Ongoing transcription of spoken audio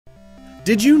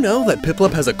Did you know that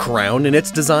Piplup has a crown in its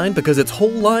design because its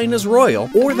whole line is royal?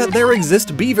 Or that there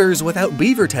exist beavers without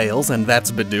beaver tails and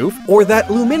that's Bidoof? Or that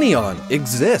Lumineon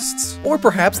exists? Or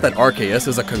perhaps that Arceus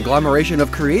is a conglomeration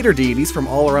of creator deities from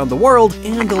all around the world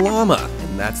and a llama?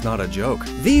 And that's not a joke.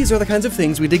 These are the kinds of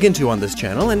things we dig into on this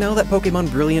channel, and now that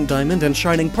Pokemon Brilliant Diamond and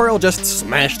Shining Pearl just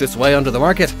smashed its way onto the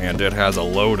market, and it has a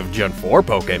load of Gen 4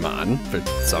 Pokemon, for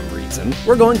some reason,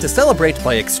 we're going to celebrate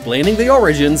by explaining the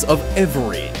origins of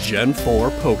every Gen 4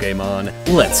 Pokemon.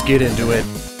 Let's get into it.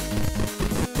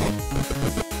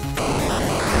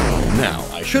 Now,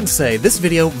 I should say this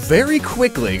video very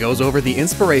quickly goes over the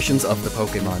inspirations of the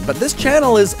Pokemon, but this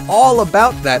channel is all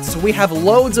about that, so we have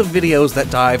loads of videos that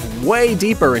dive way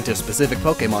deeper into specific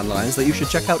Pokemon lines that you should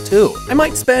check out too. I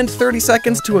might spend 30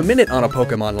 seconds to a minute on a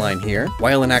Pokemon line here,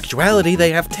 while in actuality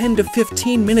they have 10 to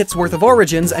 15 minutes worth of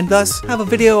origins and thus have a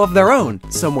video of their own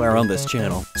somewhere on this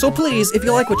channel. So please, if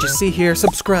you like what you see here,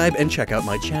 subscribe and check out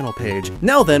my channel page.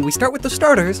 Now then, we start with the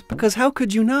starters, because how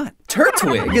could you not?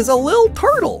 Turtwig is a little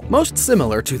turtle, most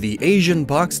similar to the Asian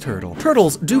box turtle.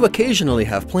 Turtles do occasionally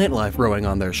have plant life growing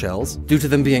on their shells, due to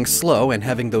them being slow and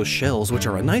having those shells which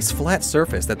are a nice flat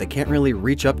surface that they can't really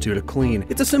reach up to clean.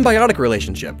 It's a symbiotic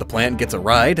relationship. The plant gets a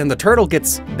ride and the turtle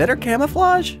gets better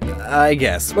camouflage? I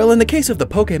guess. Well, in the case of the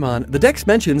Pokemon, the Dex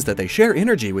mentions that they share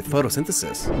energy with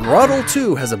photosynthesis. Grotle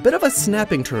too has a bit of a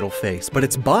snapping turtle face, but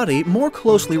its body more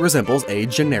closely resembles a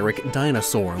generic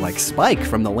dinosaur, like Spike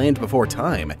from The Land Before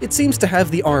Time. It seems to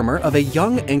have the armor of a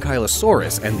young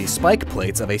Ankylosaurus and the spike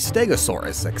plates of a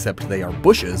Stegosaurus, except they are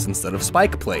bushes instead of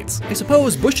spike plates. I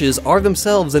suppose bushes are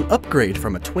themselves an upgrade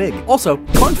from a twig. Also,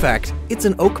 fun fact, it's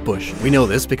an oak bush. We know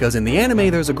this because in the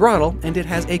anime there's a Grotle and it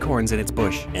has acorns in its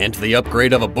bush. And the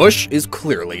upgrade of a bush is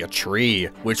clearly a tree,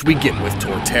 which we get with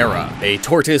Torterra, a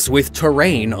tortoise with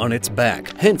terrain on its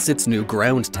back, hence its new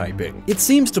ground typing. It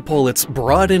seems to pull its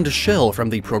broadened shell from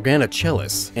the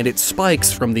Proganochelys, and its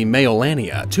spikes from the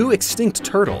Maolania, two extinct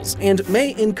turtles, and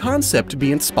may in concept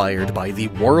be inspired by the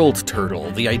world turtle,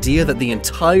 the idea that the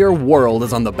entire world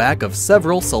is on the back of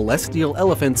several celestial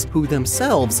elephants who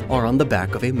themselves are on the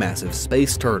back of a massive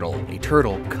space turtle, a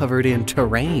turtle covered in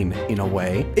terrain, in a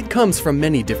way. It comes from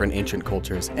many different ancient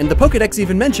cultures, and the Pokédex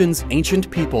even mentions ancient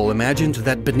people imagined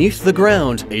that beneath the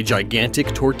ground a gigantic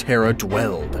Torterra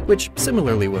dwelled, which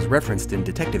similarly was referenced in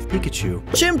Detective Pikachu.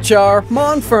 Chimchar,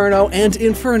 Monferno, and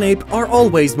Infernape are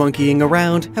always monkeying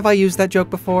around. Have I used that joke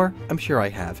before? I'm sure I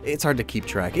have. It's hard to keep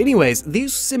track. Anyways,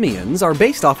 these simians are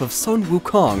based off of Sun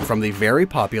Wukong from the very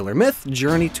popular myth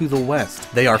Journey to the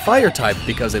West. They are fire-type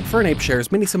because Infernape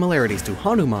shares many similarities to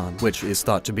Hanuman, which is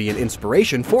thought to be an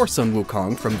inspiration for Sun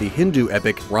Wukong from the Hindu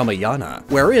epic Ramayana,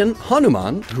 wherein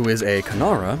Hanuman, who is a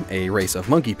Kanara, a race of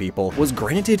monkey people, was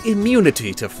granted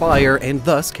immunity to fire and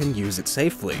thus can use it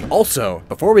safely. Also,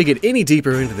 before we get any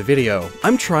deeper into the video,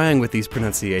 I'm trying with these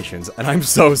pronunciations, and I'm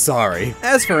so sorry.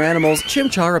 As for animals,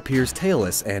 Chimchar appears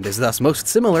tailless and is thus most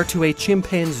similar to a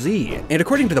chimpanzee. And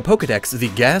according to the Pokédex, the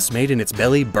gas made in its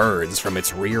belly burns from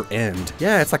its rear end.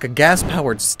 Yeah, it's like a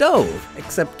gas-powered stove,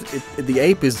 except the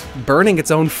ape is burning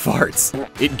its own farts.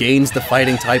 It gains the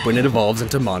fighting type when it evolves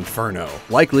into Monferno,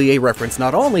 likely a reference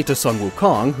not only to Sun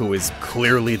Wukong, who is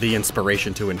clearly the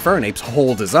inspiration to Infernape's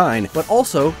whole design, but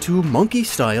also to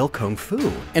monkey-style kung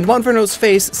fu. And Monferno's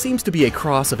face seems to be a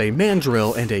cross of a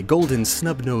mandrill and a golden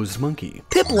snub-nosed monkey.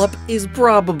 Piplup is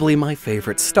probably my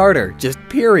favorite starter, just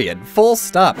period, full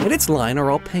stop. And its line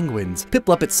are all penguins.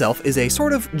 Piplup itself is a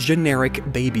sort of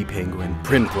generic baby penguin.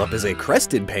 Prinplun is a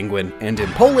crested penguin, and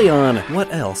Emopleon,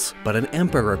 what else but an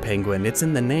emperor penguin? It's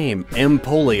in the name.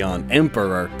 Emopleon,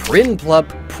 emperor.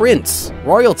 Prinplun, prince.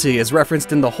 Royalty is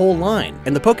referenced in the whole line,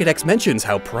 and the Pokédex mentions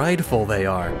how prideful they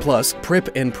are. Plus, Prip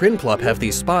and Prinplun have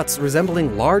these spots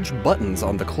resembling large buttons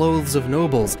on the clothes of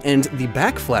nobles, and the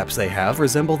back flaps they have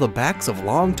resemble the backs of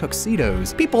long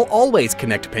tuxedos. People always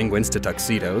connect penguins to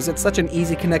tuxedos, it's such an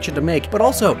easy connection to make. But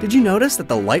also, did you notice that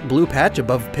the light blue patch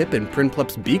above Pip and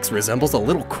Prinplup's beaks resembles a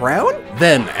little crown?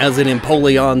 Then, as in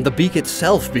Emopleon, the beak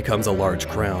itself becomes a large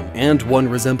crown, and one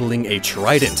resembling a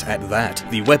trident at that,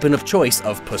 the weapon of choice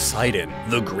of Poseidon,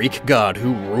 the Greek god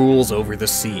who rules over the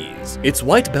seas. Its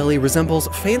white belly resembles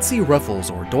fancy ruffles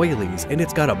or doilies, and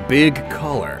it's got a big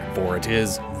collar, for it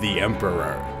is the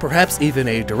Emperor. Perhaps even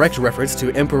a direct reference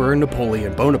to Emperor Napoleon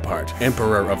Napoleon Bonaparte,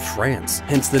 Emperor of France,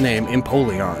 hence the name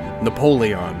Empoleon,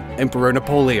 Napoleon, Emperor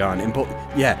Napoleon,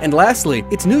 yeah, and lastly,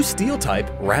 its new steel type,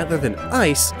 rather than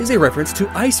ice, is a reference to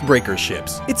icebreaker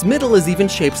ships. Its middle is even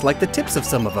shaped like the tips of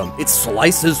some of them. It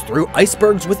slices through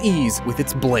icebergs with ease with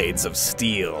its blades of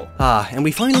steel. And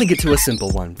we finally get to a simple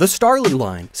one, the Starly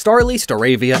line. Starly,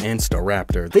 Staravia, and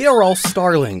Staraptor. They are all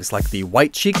starlings, like the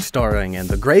white-cheeked starling and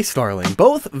the gray starling,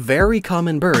 both very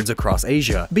common birds across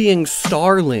Asia. Being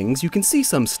starlings, you can see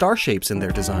some star shapes in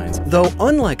their designs, though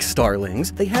unlike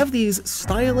starlings, they have these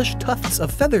stylish tufts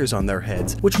of feathers on their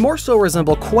heads, which more so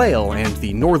resemble quail and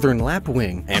the northern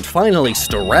lapwing. And finally,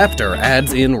 Staraptor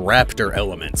adds in raptor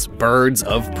elements, birds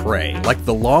of prey, like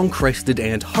the long-crested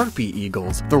and harpy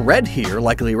eagles. The red here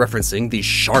likely referencing the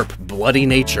sharp, bloody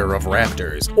nature of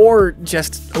raptors, or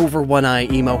just over one-eye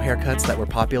emo haircuts that were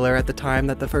popular at the time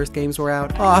that the first games were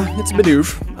out. It's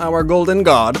Bidoof, our golden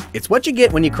god. It's what you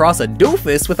get when you cross a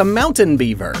doofus with a mountain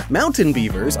beaver. Mountain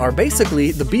beavers are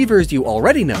basically the beavers you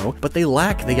already know, but they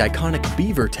lack the iconic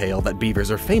beaver tail that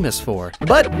beavers are famous for.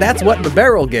 But that's what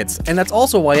Bibarrel gets, and that's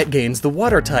also why it gains the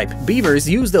water type. Beavers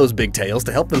use those big tails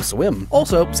to help them swim.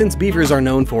 Also, since beavers are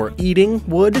known for eating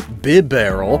wood,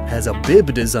 Bibarrel has a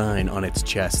bib design on its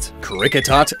chest.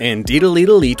 Kricketot and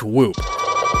Whoop.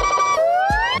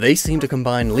 They seem to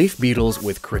combine leaf beetles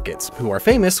with crickets, who are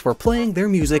famous for playing their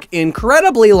music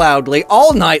incredibly loudly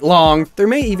all night long. There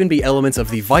may even be elements of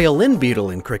the violin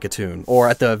beetle in Kricketune, or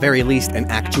at the very least an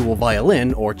actual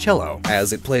violin or cello,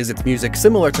 as it plays its music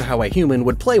similar to how a human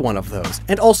would play one of those,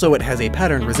 and also it has a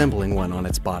pattern resembling one on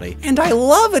its body. And I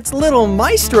love its little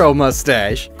maestro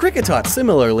mustache! Kricketot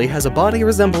similarly has a body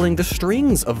resembling the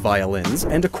strings of violins,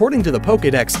 and according to the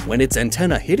Pokédex, when its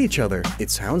antennae hit each other, it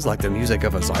sounds like the music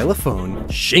of a xylophone.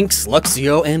 Shinx,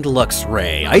 Luxio, and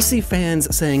Luxray. I see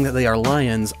fans saying that they are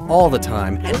lions all the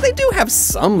time, and they do have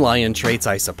some lion traits,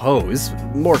 I suppose.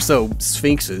 More so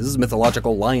sphinxes,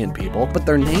 mythological lion people, but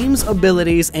their names,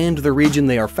 abilities, and the region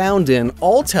they are found in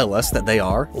all tell us that they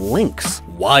are lynx,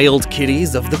 wild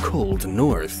kitties of the cold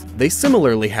north. They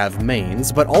similarly have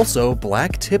manes, but also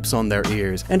black tips on their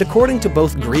ears, and according to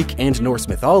both Greek and Norse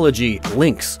mythology,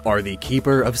 lynx are the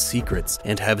keeper of secrets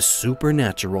and have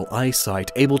supernatural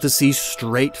eyesight, able to see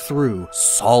straight through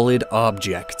solid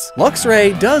objects.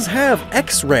 Luxray does have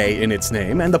X-ray in its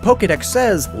name, and the Pokédex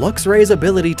says Luxray's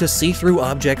ability to see through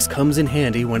objects comes in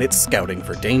handy when it's scouting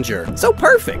for danger. So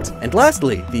perfect! And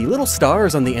lastly, the little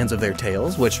stars on the ends of their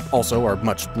tails, which also are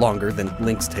much longer than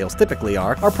lynx tails typically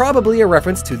are probably a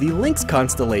reference to the Lynx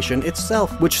constellation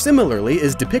itself, which similarly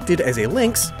is depicted as a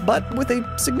lynx, but with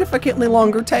a significantly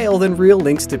longer tail than real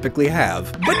lynx typically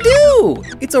have.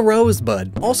 Budew! It's a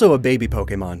rosebud, also a baby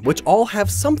Pokemon, which all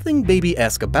have something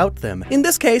baby-esque about them. In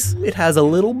this case, it has a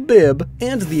little bib,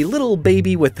 and the little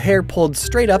baby with hair pulled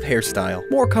straight up hairstyle,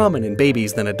 more common in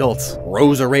babies than adults.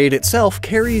 Roserade itself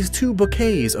carries 2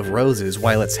 bouquets of roses,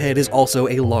 while its head is also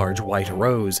a large white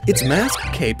rose. Its mask,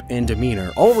 cape, and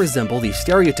demeanor all resemble the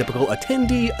stereotypical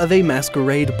attendee of a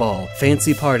masquerade ball,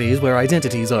 fancy parties where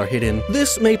identities are hidden.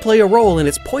 This may play a role in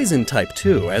its poison type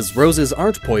too, as roses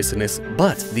aren't poisonous,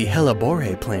 but the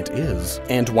Hellebore plant is.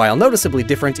 And while noticeably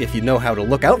different if you know how to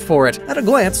look out for it, at a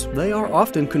glance, they are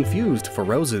often confused for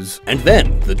roses. And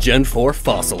then, the Gen 4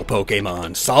 fossil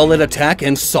Pokemon. Solid attack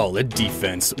and solid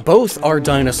defense. Both are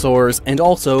dinosaurs, and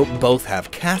also both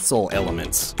have castle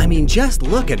elements. I mean, just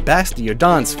look at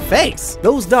Bastiodon's face!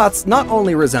 Those dots not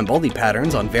only resemble the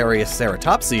patterns on various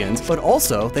ceratopsians, but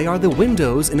also they are the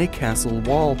windows in a castle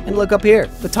wall. And look up here,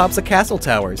 the tops of castle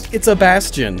towers. It's a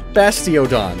bastion.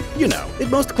 Bastiodon. You know, it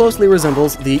most closely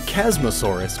resembles the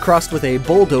Chasmosaurus, crossed with a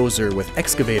bulldozer with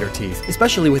excavator teeth,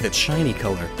 especially with its shiny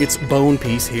color. Its bone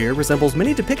piece here resembles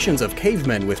many depictions of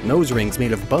cavemen with nose rings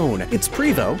made of bone. Its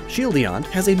Prevo, Shieldon,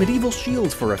 has a medieval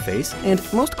shield for a face, and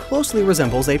most closely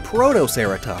resembles a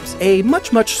Protoceratops, a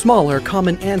much smaller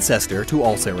common ancestor to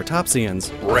all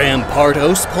ceratopsians.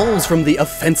 Rampardos pulls from the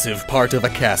offensive part of a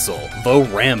castle, the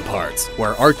ramparts,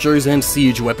 where archers and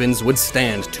siege weapons would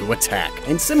stand to attack.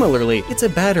 And similarly, it's a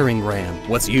battering ram,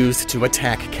 what's used to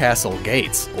attack castle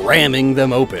gates, ramming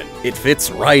them open. It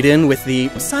fits right in with the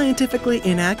scientifically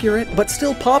inaccurate but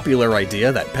still popular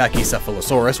idea that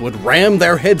Pachycephalosaurus would ram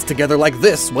their heads together like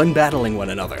this when battling one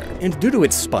another. And due to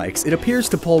its spikes, it appears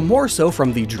to pull more so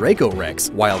from the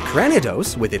Dracorex, while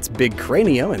Cranidos, with its big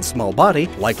cranium and small body,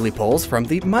 likely pulls from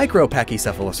the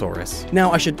Micro-Pachycephalosaurus.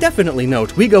 Now, I should definitely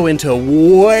note, we go into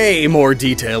way more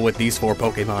detail with these 4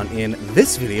 Pokemon in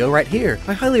this video right here.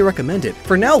 I highly recommend it.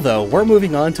 For now, though, we're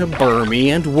moving on to Burmy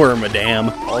and Wormadam,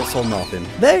 also Mothim.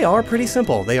 They are pretty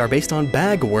simple. They are based on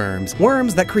bagworms,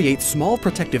 worms that create small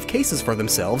protective cases for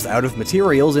themselves out of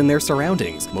materials in their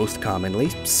surroundings, most commonly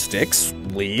sticks,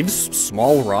 leaves,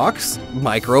 small rocks,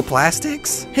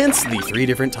 microplastics. Hence the 3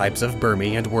 different types of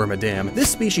Burmy and Wormadam. This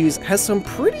species has some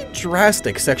pretty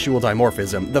drastic sexual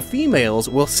dimorphism. The females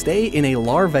will stay in a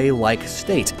larvae-like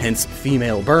state, hence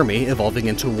female Burmy evolving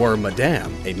into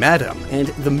Wormadam, a madam, and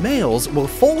the males will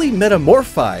fully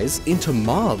metamorphize into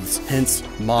moths, hence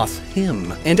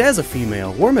Mothim. And as a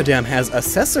female, Wormadam has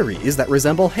accessories that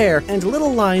resemble hair and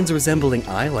little lines resembling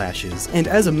eyelashes, and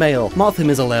as a male, Mothim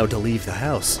is allowed to leave the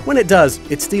house. When it does,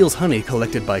 it steals honey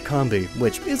collected by Combee,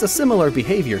 which is a similar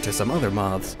behavior to some other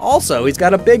moths. Also, he's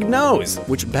got a big nose,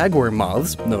 which bagworm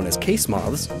moths, known as case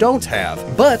moths, don't have,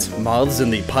 but moths in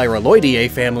the Pyraloideae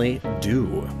family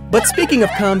do. But speaking of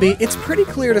Combee, it's pretty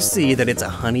clear to see that it's a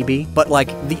honeybee, but like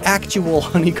the actual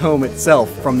honeycomb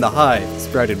itself from the hive,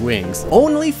 sprouted wings.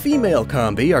 Only female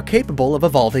Combee are capable of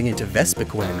evolving into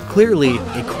Vespiquen, clearly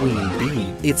a queen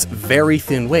bee. Its very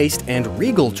thin waist and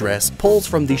regal dress pulls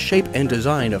from the shape and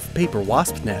design of paper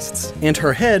wasp nests, and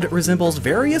her head resembles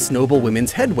various noble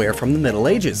women's headwear from the Middle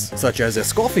Ages, such as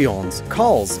escoffions,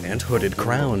 cauls, and hooded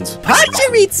crowns.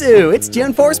 Pachirisu! It's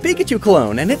Gen 4's Pikachu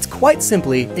clone, and it's quite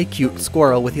simply a cute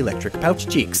squirrel with electric pouch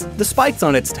cheeks. The spikes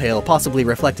on its tail possibly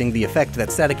reflecting the effect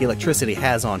that static electricity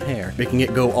has on hair, making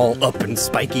it go all up and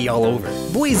spiky all over.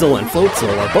 Buizel and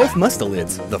Floatzel are both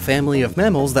mustelids, the family of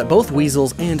mammals that both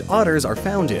weasels and otters are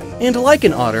found in. And like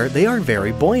an otter, they are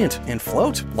very buoyant and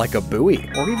float like a buoy,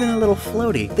 or even a little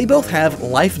floaty. They both have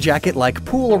life jacket-like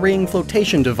pool ring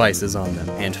flotation devices on them,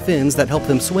 and fins that help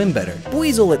them swim better.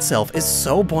 Buizel itself is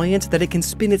so buoyant that it can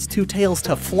spin its 2 tails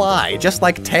to fly, just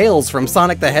like Tails from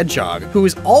Sonic the Hedgehog, who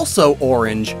is also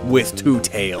orange with 2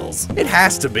 tails. It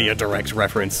has to be a direct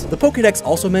reference. The Pokédex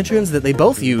also mentions that they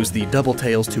both use the double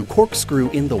tails to corkscrew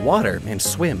in the water and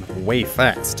swim way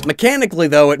fast. Mechanically,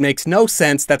 though, it makes no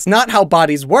sense. That's not how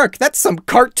bodies work. That's some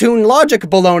cartoon logic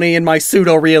baloney in my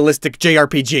pseudo-realistic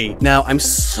JRPG. Now, I'm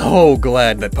so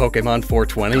glad that Pokemon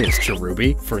 420 is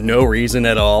Cherubi, for no reason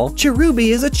at all. Cherubi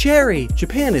is a cherry.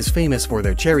 Japan is famous for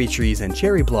their cherry trees and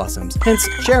cherry blossoms, hence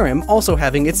Cherim also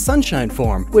having its sunshine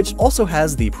form, which also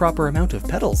has the proper amount of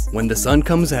petals. When the sun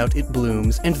comes out, it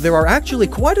blooms, and there are actually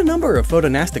quite a number of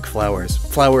photonastic flowers,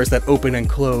 flowers that open and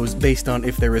close based on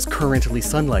if there is currently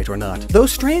sunlight or not. Though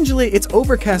strangely, its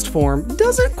overcast form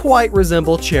doesn't quite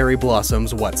resemble cherry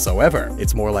blossoms whatsoever.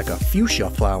 It's more like a fuchsia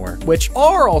flower, which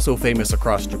are also famous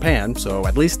across Japan, so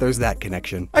at least there's that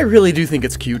connection. I really do think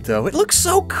it's cute though. It looks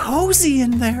so cozy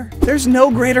in there. There's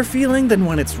no greater feeling than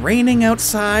when it's raining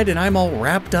outside and I'm all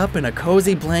wrapped up in a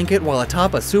cozy blanket while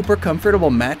atop a super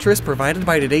comfortable mattress provided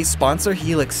by today's sponsor,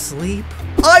 Helix Sleep.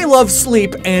 I love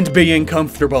sleep and being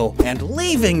comfortable, and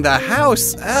leaving the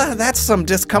house, that's some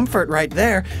discomfort right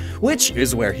there, which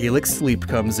is where Helix Sleep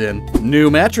comes in. New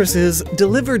mattresses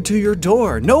delivered to your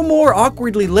door. No more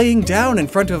awkwardly laying down in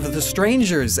front of the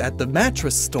strangers at the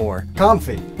mattress store.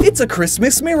 Comfy. It's a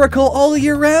Christmas miracle all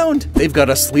year round. They've got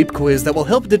a sleep quiz that will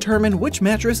help determine which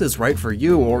mattress is right for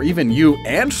you, or even you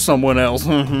and someone else.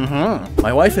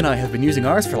 My wife and I have been using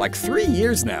ours for like 3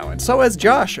 years now, and so has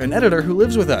Josh, an editor who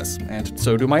lives with us, and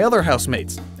so do my other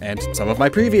housemates, and some of my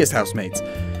previous housemates.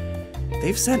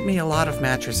 They've sent me a lot of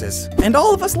mattresses, and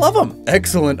all of us love them.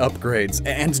 Excellent upgrades,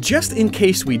 and just in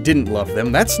case we didn't love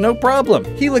them, that's no problem.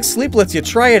 Helix Sleep lets you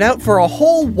try it out for a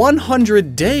whole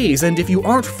 100 days, and if you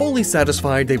aren't fully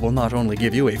satisfied, they will not only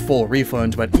give you a full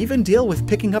refund, but even deal with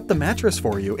picking up the mattress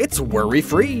for you. It's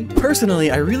worry-free. Personally,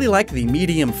 I really like the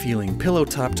medium-feeling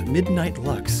pillow-topped Midnight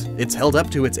Luxe. It's held up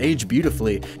to its age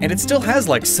beautifully, and it still has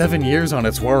like 7 years on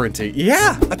its warranty.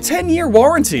 Yeah, a 10-year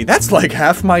warranty. That's like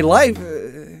half my life.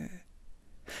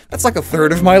 That's like a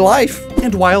third of my life.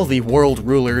 And while the world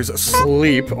rulers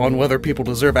sleep on whether people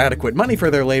deserve adequate money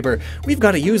for their labor, we've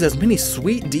got to use as many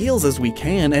sweet deals as we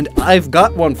can, and I've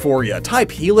got one for you. Type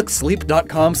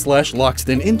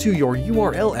helixsleep.com/Loxton into your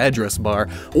URL address bar,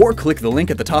 or click the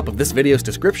link at the top of this video's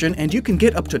description, and you can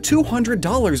get up to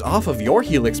 $200 off of your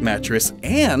Helix mattress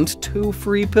and 2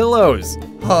 free pillows.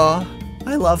 Huh,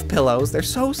 I love pillows. They're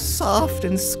so soft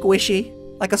and squishy,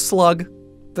 like a slug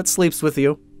that sleeps with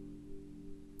you.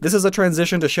 This is a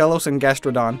transition to Shellos and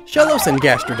Gastrodon. Shellos and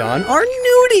Gastrodon are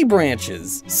new nudie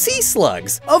branches, sea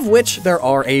slugs, of which there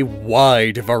are a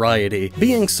wide variety.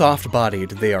 Being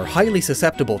soft-bodied, they are highly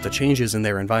susceptible to changes in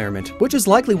their environment, which is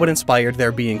likely what inspired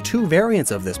there being two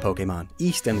variants of this Pokemon,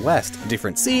 East and West.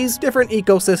 Different seas, different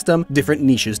ecosystem, different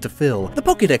niches to fill. The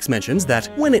Pokédex mentions that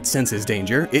when it senses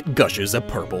danger, it gushes a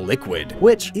purple liquid,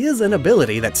 which is an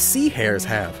ability that sea hares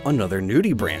have, another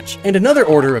nudie branch. And another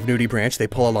order of nudie branch they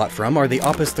pull a lot from are the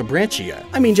Opistobranchia.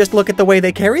 I mean, just look at the way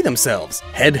they carry themselves.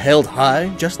 Head held high,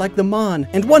 just like the Mon.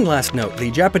 And one last note,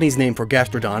 the Japanese name for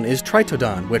Gastrodon is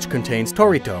Tritodon, which contains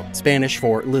Torito, Spanish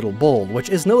for little bull, which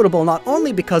is notable not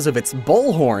only because of its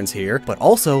bull horns here, but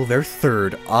also their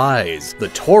third eyes. The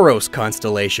Tauros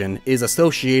constellation is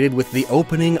associated with the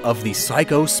opening of the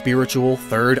psycho-spiritual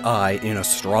third eye in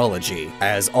astrology,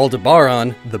 as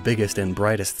Aldebaran, the biggest and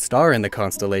brightest star in the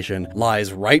constellation,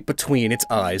 lies right between its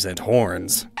eyes and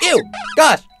horns. Ew!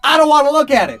 Gosh! I don't want to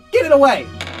look at it! Get it away!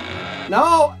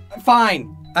 No!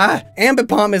 Fine.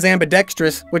 Ambipom is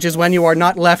ambidextrous, which is when you are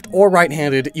not left or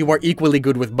right-handed, you are equally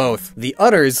good with both. The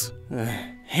udders,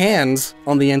 hands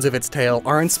on the ends of its tail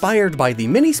are inspired by the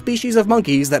many species of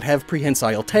monkeys that have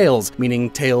prehensile tails, meaning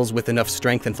tails with enough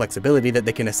strength and flexibility that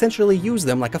they can essentially use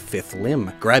them like a fifth limb,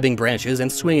 grabbing branches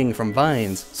and swinging from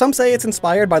vines. Some say it's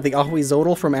inspired by the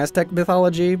Ahuizotl from Aztec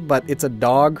mythology, but it's a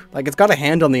dog. Like, it's got a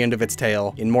hand on the end of its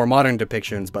tail in more modern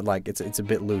depictions, but like, it's a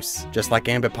bit loose, just like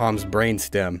Ambipom's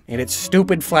brainstem. And its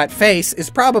stupid flat face is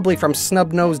probably from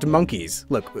snub-nosed monkeys.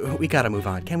 Look, we gotta move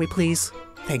on, can we please?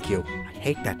 Thank you. I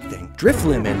hate that thing.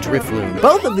 Drifloon and Drifloon.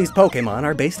 Both of these Pokemon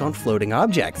are based on floating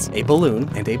objects, a balloon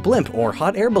and a blimp or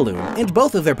hot air balloon, and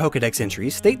both of their Pokedex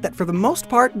entries state that for the most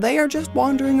part, they are just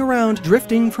wandering around,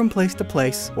 drifting from place to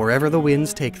place, wherever the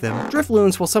winds take them.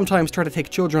 Drifloons will sometimes try to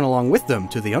take children along with them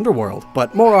to the underworld,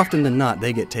 but more often than not,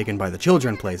 they get taken by the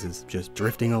children places, just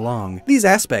drifting along. These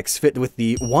aspects fit with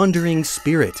the wandering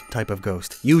spirit type of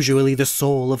ghost, usually the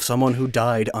soul of someone who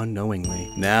died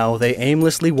unknowingly. Now, they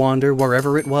aimlessly wander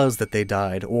wherever it was that they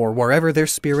died, or wherever their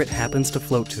spirit happens to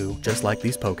float to, just like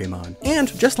these Pokemon. And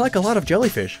just like a lot of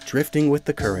jellyfish, drifting with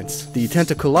the currents. The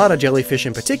Tentaculata jellyfish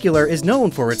in particular is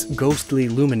known for its ghostly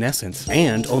luminescence,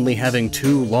 and only having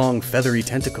two long feathery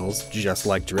tentacles, just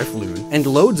like Drifloon. And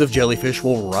loads of jellyfish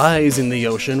will rise in the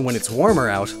ocean when it's warmer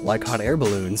out, like hot air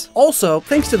balloons. Also,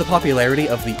 thanks to the popularity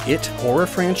of the It horror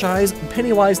franchise,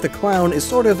 Pennywise the Clown is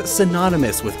sort of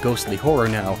synonymous with ghostly horror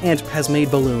now, and has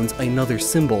made balloons another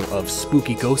symbol of spooky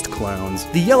ghost clowns.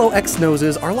 The yellow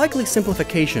X-noses are likely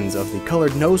simplifications of the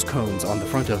colored nose cones on the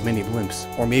front of many blimps.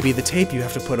 Or maybe the tape you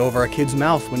have to put over a kid's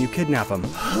mouth when you kidnap them.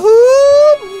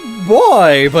 Oh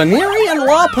boy, Baneri and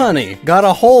Lopunny got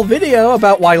a whole video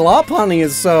about why Lopunny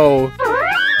is so...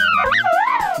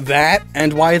 that,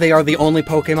 and why they are the only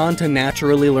Pokemon to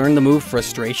naturally learn the move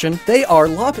Frustration. They are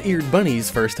lop-eared bunnies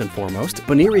first and foremost.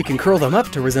 Baneri can curl them up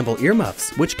to resemble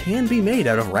earmuffs, which can be made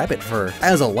out of rabbit fur.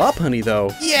 As a Lopunny though,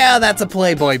 yeah, that's a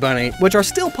Playboy bunny, which are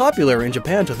still popular in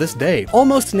Japan to this day.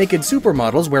 Almost naked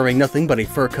supermodels wearing nothing but a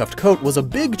fur-cuffed coat was a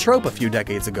big trope a few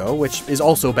decades ago, which is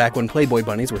also back when Playboy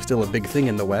bunnies were still a big thing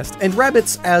in the West, and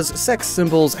rabbits as sex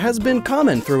symbols has been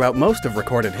common throughout most of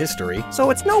recorded history, so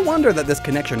it's no wonder that this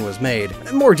connection was made.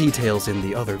 More details in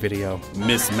the other video.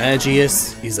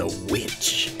 Mismagius is a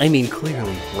witch. I mean,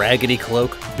 clearly. Raggedy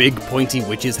cloak, big pointy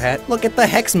witch's hat. Look at the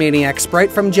Hexmaniac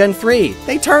sprite from Gen 3.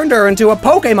 They turned her into a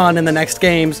Pokemon in the next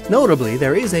games. Notably,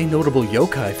 there is a notable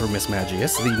yokai for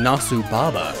Mismagius, the Nasu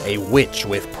Baba, a witch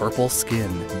with purple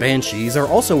skin. Banshees are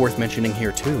also worth mentioning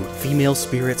here too. Female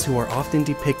spirits who are often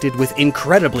depicted with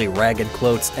incredibly ragged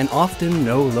clothes and often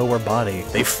no lower body.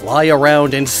 They fly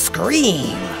around and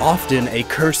scream, often a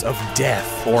curse of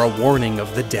death, or a warning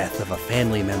of the death of a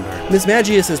family member.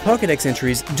 Mismagius's Pokedex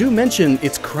entries do mention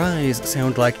its cries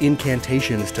sound like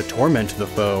incantations to torment the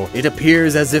foe. It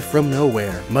appears as if from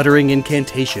nowhere, muttering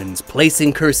incantations,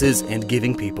 placing curses, and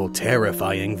giving people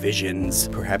terrifying visions.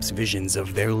 Perhaps visions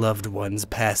of their loved ones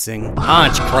passing.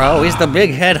 Honchcrow is the big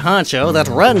head honcho that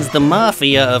runs the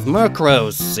mafia of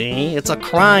Murkrows, see? It's a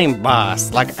crime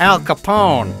boss, like Al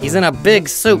Capone. He's in a big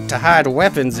suit to hide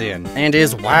weapons in, and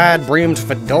his wide-brimmed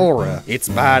fedora.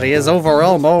 Its body is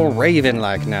overall more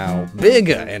raven-like now,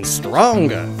 bigger and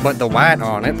stronger, but the white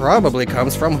on it probably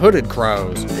comes from hooded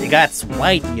crows. They got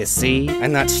white, you see,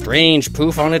 and that strange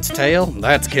poof on its tail,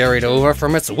 that's carried over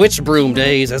from its witch broom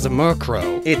days as a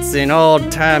Murkrow. It's an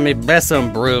old-timey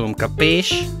besom broom,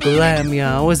 capiche?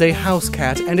 Glammeow is a house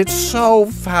cat, and it's so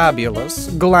fabulous,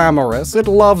 glamorous, it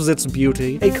loves its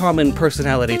beauty, a common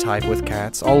personality type with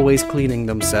cats, always cleaning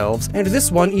themselves, and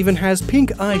this one even has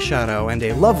pink eyeshadow and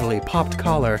a lovely popped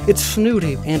collar. It's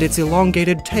snooty, and its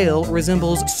elongated tail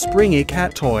resembles springy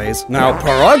cat toys. Now,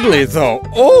 Perugly, though,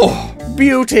 oh,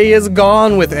 beauty is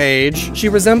gone with age. She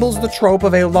resembles the trope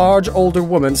of a large older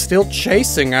woman still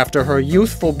chasing after her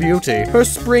youthful beauty. Her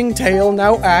spring tail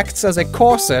now acts as a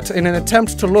corset in an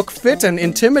attempt to look fit and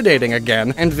intimidating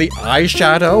again, and the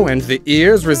eyeshadow and the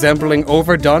ears resembling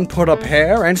overdone put-up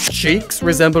hair and cheeks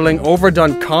resembling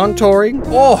overdone contouring.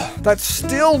 Oh, that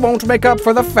still won't make up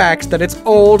for the fact that it's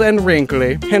old and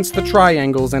wrinkly, hence the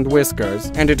triangles and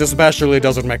whiskers. And it especially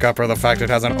doesn't make up for the fact it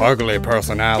has an ugly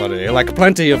personality, like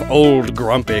plenty of old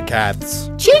grumpy cats.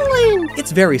 Jingling!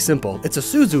 It's very simple. It's a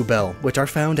Suzu bell, which are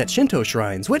found at Shinto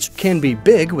shrines, which can be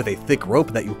big with a thick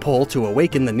rope that you pull to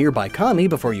awaken the nearby kami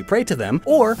before you pray to them,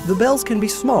 or the bells can be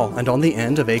small and on the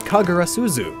end of a Kagura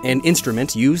Suzu, an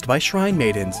instrument used by shrine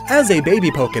maidens. As a baby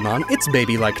Pokemon, its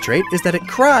baby-like trait is that it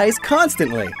cries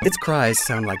constantly. Its cries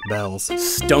sound like bells.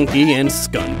 Stunky and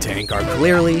Skuntank are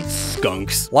clearly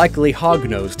skunks, likely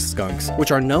hog-nosed skunks,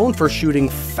 which are known for shooting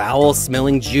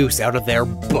foul-smelling juice out of their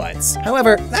butts.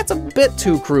 However, that's a bit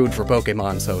too crude for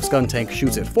Pokemon, so Skuntank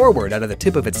shoots it forward out of the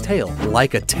tip of its tail,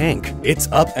 like a tank. Its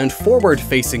up and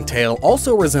forward-facing tail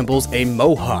also resembles a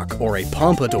mohawk or a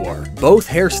pompadour, both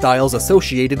hairstyles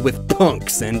associated with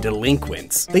punks and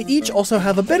delinquents. They each also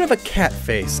have a bit of a cat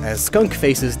face, as skunk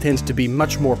faces tend to be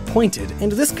much more pointed,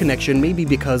 and this connection may be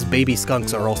because baby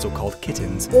skunks are also called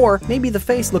kittens. Or maybe the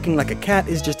face looking like a cat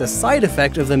is just a side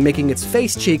effect of them making its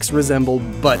face cheeks resemble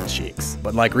butt cheeks.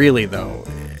 But like really though,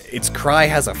 its cry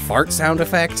has a fart sound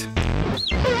effect?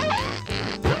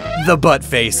 The butt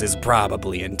face is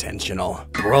probably intentional.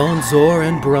 Bronzor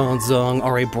and Bronzong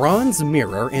are a bronze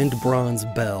mirror and bronze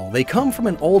bell. They come from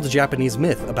an old Japanese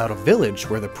myth about a village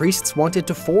where the priests wanted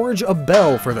to forge a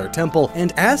bell for their temple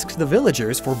and asked the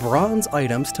villagers for bronze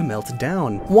items to melt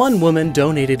down. One woman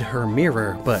donated her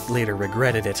mirror, but later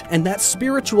regretted it, and that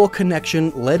spiritual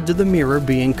connection led to the mirror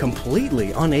being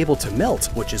completely unable to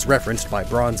melt, which is referenced by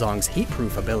Bronzong's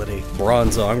heat-proof ability.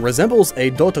 Bronzong resembles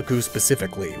a Dotoku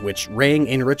specifically, which rang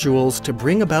in rituals to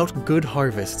bring about good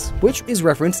harvests, which is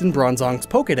referenced in Bronzong's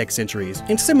Pokédex entries.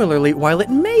 And similarly, while it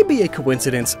may be a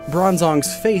coincidence,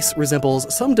 Bronzong's face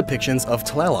resembles some depictions of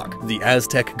Tlaloc, the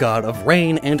Aztec god of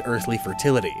rain and earthly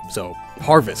fertility. So,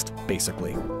 harvest,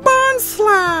 basically.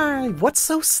 Bonsly! What's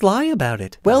so sly about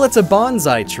it? Well, it's a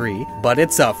bonsai tree, but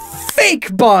it's a fake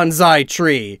bonsai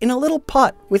tree in a little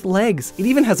pot with legs. It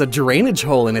even has a drainage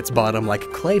hole in its bottom like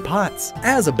clay pots.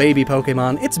 As a baby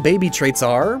Pokemon, its baby traits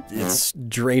are its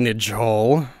drainage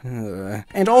hole,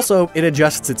 and also it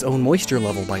adjusts its own moisture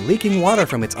level by leaking water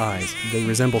from its eyes. They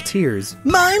resemble tears.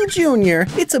 Mime Jr.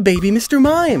 It's a baby Mr.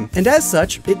 Mime, and as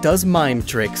such, it does mime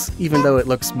tricks, even though it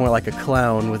looks more like a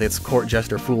clown with its court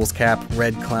jester fool's cap,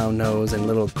 red clown nose, and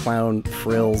little clown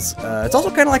frills. It's also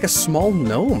kind of like a small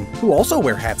gnome, who also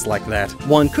wear hats like that.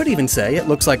 One could even say it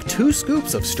looks like 2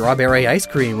 scoops of strawberry ice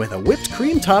cream with a whipped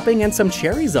cream topping and some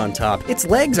cherries on top. Its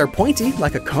legs are pointy,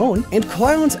 like a cone, and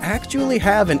clowns actually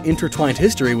have an intertwined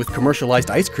history with commercialized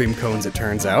ice cream cones, it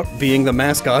turns out, being the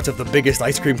mascot of the biggest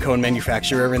ice cream cone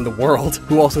manufacturer in the world,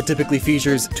 who also typically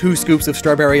features 2 scoops of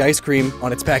strawberry ice cream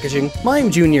on its packaging.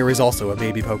 Mime Jr. is also a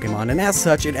baby Pokemon, and as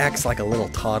such, it acts like a little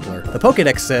toddler. The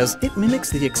Pokédex says it mimics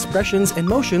the expressions and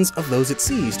motions of those it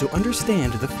sees to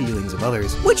understand the feelings of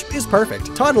others, which is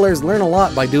perfect. Toddlers learn a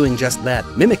lot by doing just that,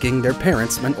 mimicking their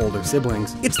parents and older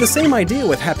siblings. It's the same idea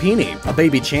with Happiny, a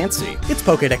baby Chansey. Its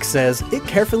Pokédex says it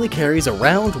carefully carries a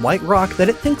round, white rock that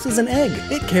it thinks is an egg.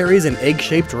 It carries an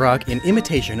egg-shaped rock in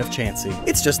imitation of Chansey.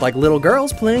 It's just like little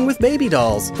girls playing with baby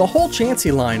dolls. The whole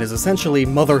Chansey line is essentially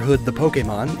Motherhood the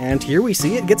Pokemon, and here we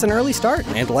see it gets an early start.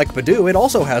 And like Budew, it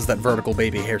also has that vertical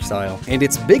baby hairstyle. And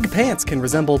its big pants can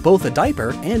resemble both a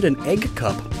diaper and an egg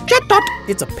cup.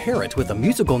 It's a parrot with a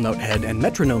musical note head and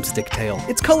metronome stick tail.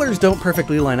 Its colors don't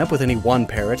perfectly line up with any one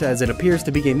parrot, as it appears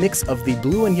to be a mix of the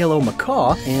blue and yellow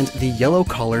macaw and the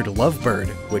yellow-collared lovebird,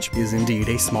 which is indeed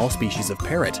a small species of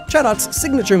parrot. Chatot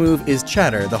signature move is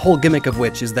Chatter, the whole gimmick of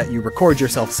which is that you record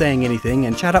yourself saying anything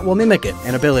and Chatot will mimic it,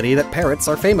 an ability that parrots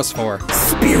are famous for.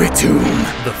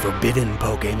 Spiritomb, the forbidden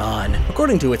Pokemon.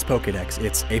 According to its Pokédex,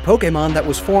 it's a Pokemon that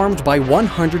was formed by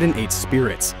 108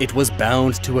 spirits. It was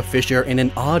bound to a fissure in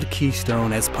an odd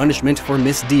keystone as punishment for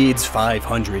misdeeds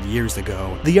 500 years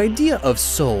ago. The idea of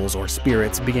souls or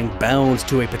spirits being bound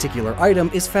to a particular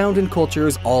item is found in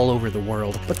cultures all over the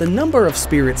world, but the number of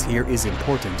spirits here is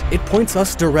important. It points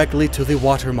us directly to the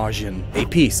Water Margin, a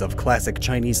piece of classic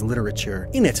Chinese literature.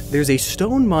 In it, there's a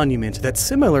stone monument that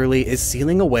similarly is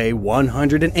sealing away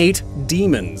 108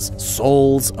 demons,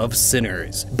 souls of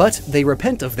sinners. But they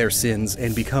repent of their sins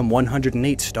and become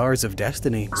 108 stars of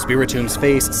destiny. Spiritom's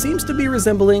face seems to be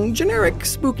resembling generic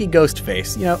spooky ghost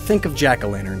face, you know, think of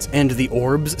jack-o'-lanterns, and the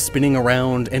orbs spinning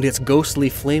around and its ghostly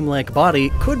flame-like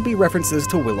body could be references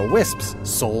to will-o-wisps,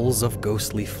 souls of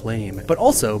ghostly flame. But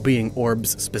also, being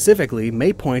orbs specifically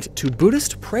may point to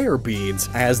Buddhist prayer beads,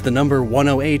 as the number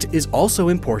 108 is also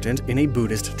important in a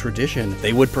Buddhist tradition.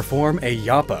 They would perform a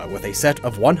yapa with a set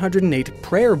of 108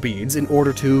 prayer beads in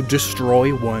order to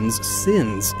destroy one's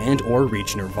sins and or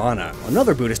reach nirvana.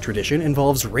 Another Buddhist tradition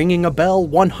involves ringing a bell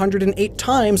 108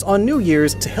 times on New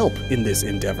Year's to help in this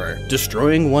endeavor,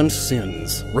 destroying one's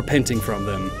sins, repenting from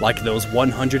them, like those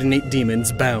 108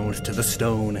 demons bound to the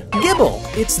stone. Gibble!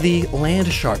 It's the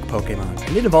land shark Pokemon,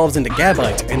 and it evolves into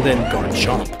Gabite and then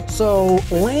Garchomp. So,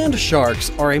 land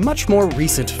sharks are a much more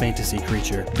recent fantasy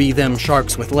creature, be them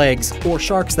sharks with legs, or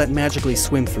sharks that magically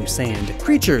swim through sand.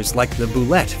 Creatures like the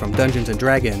Boulette from Dungeons &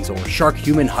 Dragons, or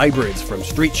shark-human hybrids from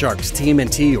Street Sharks,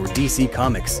 TMNT, or DC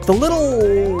Comics. The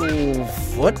little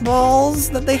footballs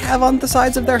that they have on the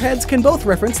sides of their heads can both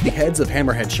reference the heads of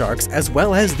hammerhead sharks, as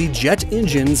well as the jet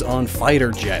engines on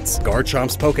fighter jets.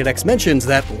 Garchomp's Pokedex mentions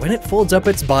that when it folds up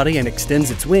its body and extends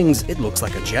its wings, it looks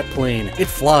like a jet plane. It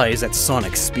flies at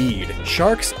sonic speed.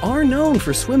 Sharks are known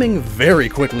for swimming very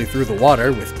quickly through the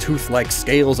water with tooth-like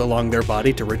scales along their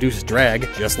body to reduce drag,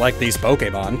 just like these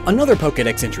Pokemon. Another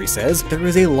Pokedex entry says, there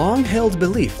is a long-held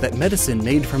belief that medicine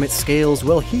made from its scales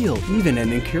will heal even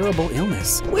an incurable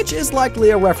illness, which is likely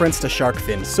a reference to shark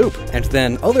fin soup. And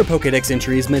then other Pokedex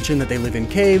entries mention that they live in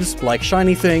caves, like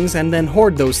shiny things, and then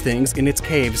hoard those things in its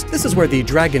caves. This is where the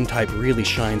dragon type really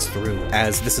shines through,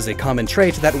 as this is a common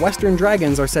trait that Western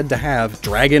dragons are said to have.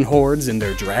 Dragon hoards in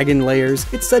their dragon layers.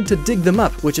 It's said to dig them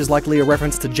up, which is likely a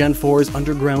reference to Gen 4's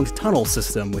underground tunnel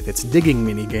system with its digging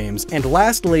minigames. And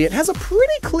lastly, it has a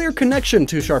pretty clear connection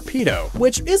to Sharpedo,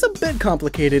 which is a bit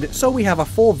complicated, so we have a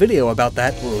full video about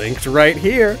that linked right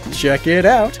here. Check it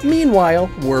out. Meanwhile,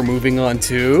 we're moving on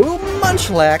to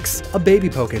Munchlax, a baby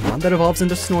Pokemon that evolves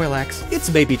into Snorlax. Its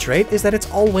baby trait is that it's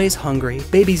always hungry.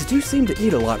 Babies do seem to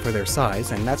eat a lot for their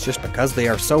size, and that's just because they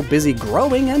are so busy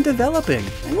growing and developing.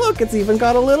 And look, it's even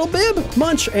got a little bib!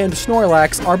 Munch and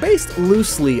Snorlax are based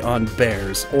loosely on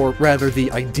bears, or rather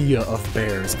the idea of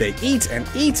bears. They eat and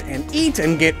eat and eat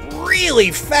and get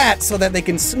really fat so that they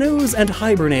can snooze and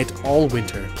hibernate all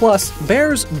winter. Plus,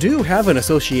 bears do have an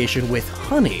association with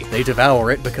honey. They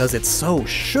devour it because it's so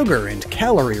sugar and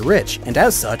calorie rich, and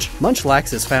as such,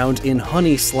 Munchlax is found in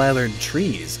honey-slathered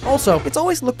trees. Also, it's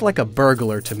always looked like a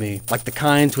burglar to me, like the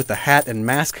kinds with the hat and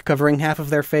mask covering half of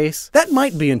their face. That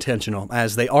might be intentional,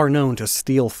 as they are known to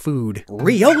steal food.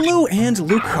 Riolu and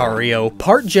Lucario,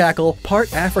 part jackal,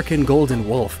 part African golden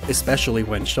wolf, especially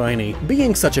when shiny.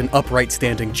 Being such an upright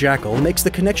standing jackal makes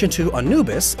the connection to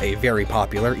Anubis, a very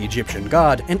popular Egyptian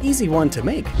god, an easy one to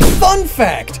make. Fun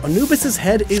fact! Anubis's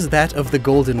head is that of the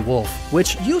golden wolf,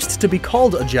 which used to be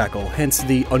called a jackal, hence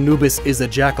the Anubis is a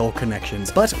jackal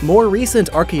connections, but more recent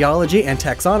archaeology and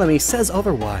taxonomy says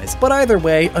otherwise. But either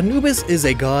way, Anubis is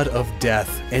a god of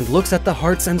death, and looks at the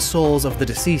hearts and souls of the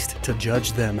deceased to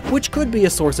judge them, which could be a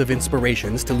source of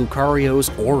inspirations to Lucario's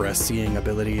aura-seeing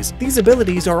abilities. These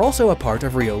abilities are also a part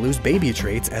of Riolu's baby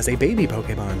traits as a baby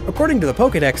Pokemon. According to the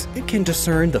Pokedex, it can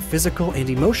discern the physical and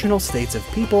emotional states of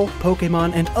people,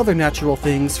 Pokemon, and other natural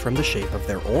things from the shape of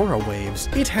their aura waves.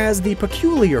 It has the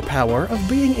peculiar power of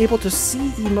being able to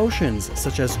see emotions,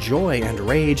 such as joy and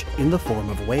rage, in the form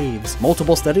of waves.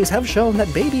 Multiple studies have shown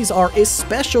that babies are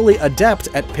especially adept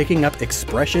at picking up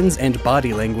expressions and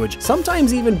body language,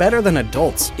 sometimes even better than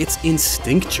adults. It's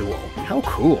instinctual. How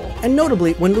cool. And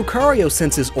notably, when Lucario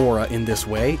senses aura in this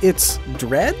way, its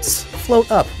dreads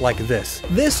float up like this.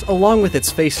 This, along with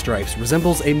its face stripes,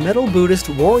 resembles a metal Buddhist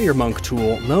warrior monk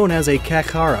tool known as a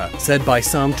kakara, said by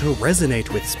some to resonate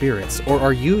with spirits, or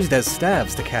are used as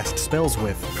staves to cast spells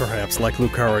with, perhaps like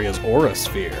Lucario's aura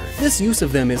sphere. This use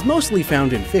of them is mostly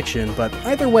found in fiction, but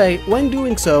either way, when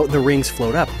doing so, the rings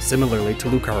float up, similarly to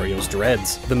Lucario's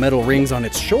dreads. The metal rings on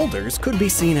its shoulders could be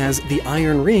seen as the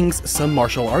iron rings some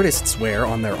martial artists wear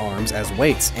on their arms as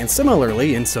weights, and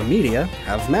similarly, in some media,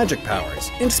 have magic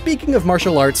powers. And speaking of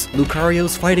martial arts,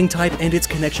 Lucario's fighting type and its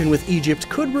connection with Egypt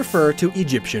could refer to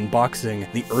Egyptian boxing,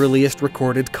 the earliest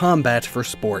recorded combat for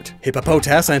sport.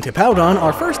 Hippopotas and Hippowdon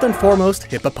are first and foremost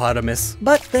hippopotamus,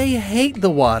 but they hate the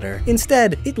water.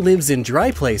 Instead, it lives in dry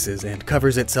places and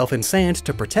covers itself in sand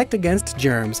to protect against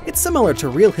germs. It's similar to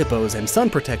real hippos and sun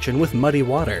protection with muddy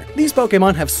water. These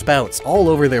Pokemon have spouts all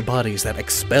over their bodies that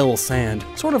expel sand,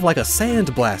 sort of like a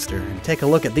sand blaster. And take a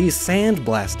look at these sand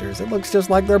blasters, it looks just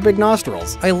like their big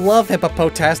nostrils. I love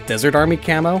Hippopotas Desert Army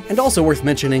camo, and also worth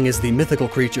mentioning is the mythical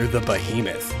creature the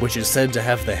Behemoth, which is said to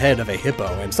have the head of a hippo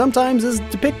and sometimes is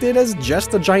depicted as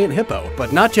just a giant hippo.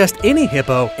 But not just any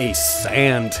hippo, a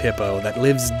sand hippo that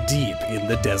lives deep in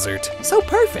the desert. So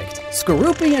perfect!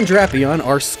 Skorupi and Drapion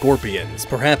are scorpions,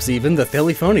 perhaps even the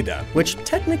Theliphonida, which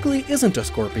technically isn't a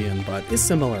scorpion, but is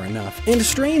similar enough. And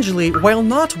strangely, while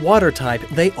not water type,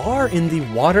 they are in the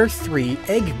Water 3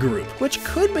 egg group, which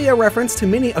could be a reference to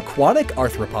many aquatic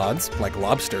arthropods, like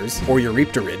lobsters, or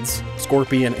Eurypterids,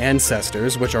 scorpion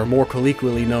ancestors, which are more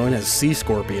colloquially known as sea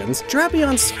scorpions.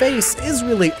 Drapion's face is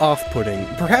really off-putting.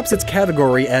 Perhaps its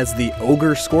category as the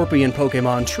ogre scorpion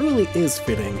Pokemon truly is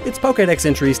fitting. Its Pokédex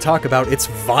entries talk about its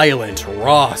violent,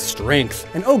 raw strength,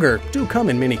 and ogre do come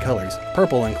in many colors,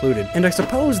 purple included, and I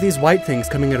suppose these white things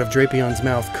coming out of Drapion's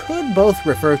mouth could both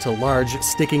refer to large,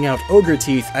 sticking out ogre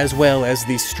teeth, as well as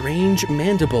the strange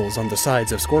mandibles on the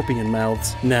sides of scorpion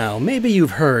mouths. Now, maybe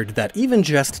you've heard that even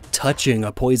just touching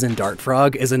a poison dart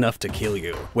frog is enough to kill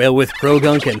you. Well, with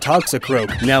Croagunk and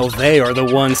Toxicroak, now they are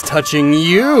the ones touching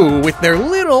you with their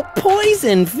little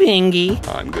poison fingy.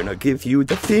 I'm gonna give you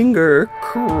the finger,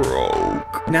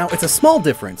 Croak. Now, it's a small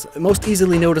difference, most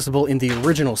easily noticeable in the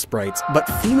original sprites, but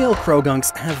female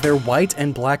Croagunks have their white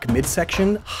and black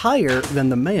midsection higher than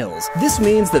the males. This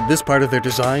means that this part of their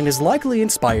design is likely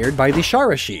inspired by the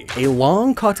Sharashi, a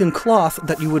long cotton cloth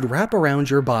that you would wrap around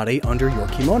your body under your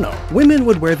kimono. Women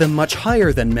would wear them much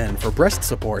higher than men for breast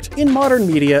support. In modern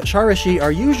media, Sharashi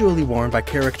are usually worn by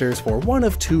characters for one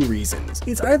of two reasons.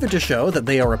 It's either to show that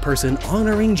they are a person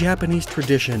honoring Japanese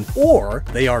tradition, or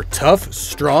they are tough,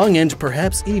 strong, and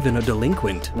perhaps even a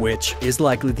delinquent, which is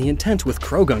likely the intent with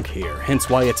Croagunk here, hence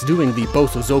why it's doing the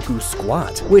Bosozoku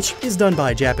squat, which is done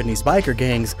by Japanese biker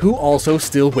gangs who also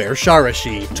still wear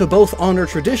Sharashi, to both honor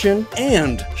tradition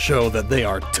and show that they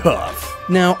are tough.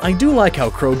 Now, I do like how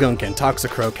Croagunk and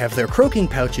Toxicroak have their croaking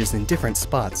pouches in different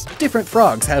spots. Different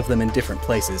frogs have them in different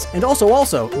places. And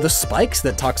also, the spikes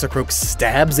that Toxicroak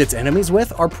stabs its enemies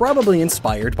with are probably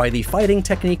inspired by the fighting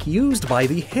technique used by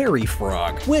the hairy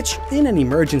frog, which, in an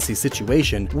emergency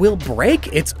situation, will break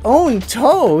its own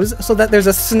toes so that there's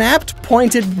a snapped,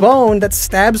 pointed bone that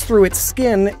stabs through its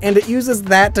skin, and it uses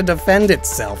that to defend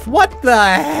itself. What the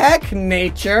heck,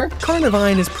 nature?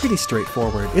 Carnivine is pretty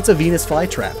straightforward. It's a Venus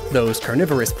flytrap, those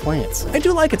carnivorous plants. I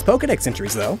do like its Pokédex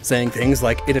entries though, saying things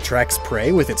like it attracts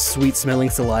prey with its sweet-smelling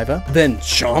saliva, then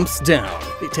chomps down.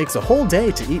 It takes a whole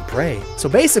day to eat prey. So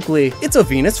basically, it's a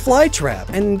Venus flytrap,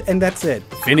 and that's it.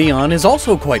 Finneon is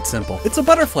also quite simple. It's a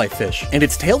butterfly fish, and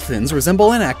its tail fins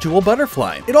resemble an actual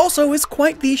butterfly. It also is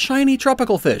quite the shiny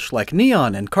tropical fish, like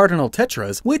Neon and Cardinal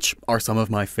Tetras, which are some of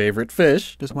my favorite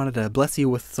fish. Just wanted to bless you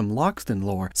with some Loxton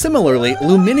lore. Similarly,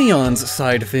 Luminion's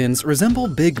side fins resemble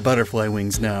big butterfly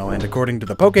wings now, and according to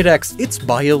the Pokédex, it's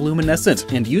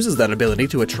bioluminescent and uses that ability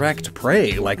to attract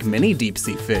prey like many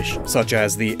deep-sea fish, such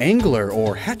as the angler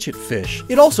or hatchet fish.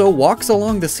 It also walks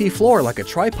along the seafloor like a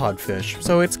tripod fish,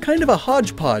 so it's kind of a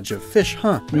hodgepodge of fish,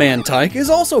 huh? Mantike is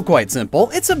also quite simple.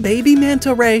 It's a baby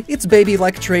manta ray. Its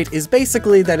baby-like trait is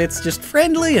basically that it's just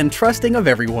friendly and trusting of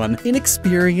everyone,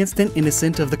 inexperienced and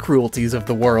innocent of the cruelties of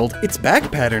the world. Its back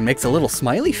pattern makes a little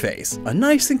smiley face, a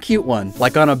nice and cute one,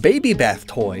 like on a baby bath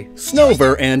toy.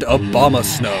 Snover and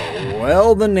Abomasnow.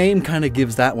 Well, the name kinda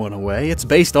gives that one away. It's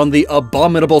based on the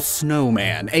abominable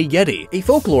snowman, a yeti, a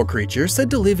folklore creature said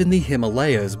to live in the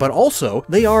Himalayas, but also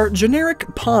they are generic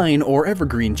pine or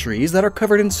evergreen trees that are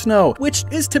covered in snow, which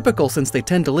is typical since they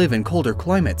tend to live in colder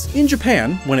climates. In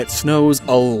Japan, when it snows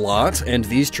a lot and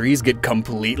these trees get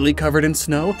completely covered in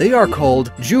snow, they are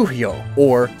called Juhyo,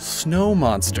 or snow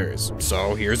monsters.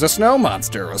 So here's a snow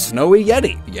monster, a snowy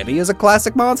yeti. Yeti is a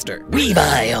classic monster.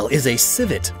 Weavile is a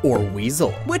civet, or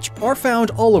weasel, which are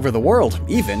found all over the world,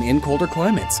 even in colder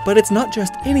climates. But it's not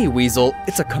just any weasel,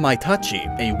 it's a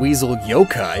Kamaitachi, a weasel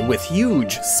yokai with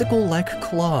huge, sickle-like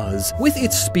claws. With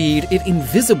its speed, it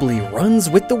invisibly runs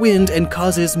with the wind and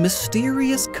causes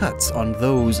mysterious cuts on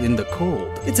those in the cold.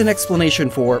 It's an explanation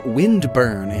for wind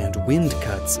burn and wind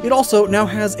cuts. It also now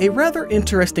has a rather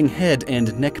interesting head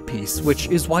and neck piece, which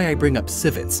is why I bring up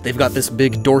civets. They've got this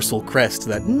big dorsal crest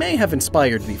that may have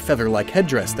inspired the feather-like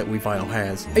headdress that Weavile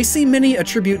has. I see many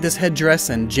attribute this headdress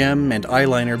and gem and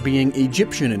eyeliner being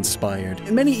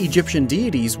Egyptian-inspired. Many Egyptian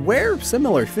deities wear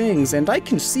similar things, and I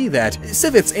can see that.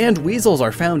 Civets and weasels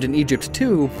are found in Egypt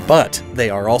too, but they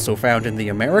are also found in the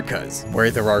Americas, where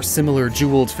there are similar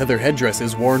jeweled feather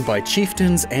headdresses worn by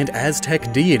chieftains and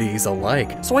Aztec deities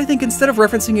alike. So I think instead of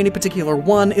referencing any particular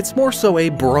one, it's more so a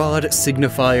broad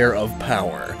signifier of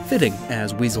power. Fitting.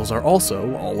 as weasels are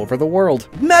also all over the world.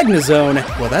 Magnezone!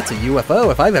 Well, that's a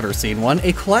UFO if I've ever seen one,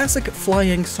 a classic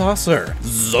flying saucer.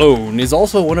 Zone is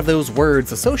also one of those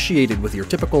words associated with your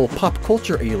typical pop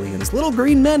culture aliens, little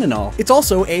green men and all. It's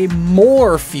also a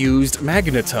more fused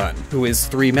Magneton, who is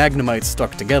 3 Magnemites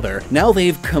stuck together. Now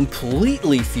they've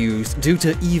completely fused due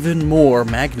to even more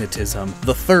magnetism.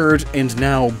 The third and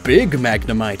now big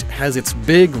Magnemite has its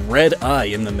big red eye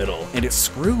in the middle, and its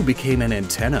screw became an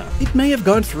antenna. It may have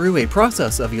gone through a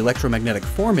process of electromagnetic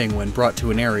forming when brought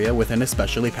to an area with an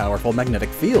especially powerful magnetic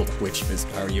field, which is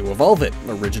how you evolve it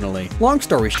originally. Long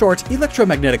story short,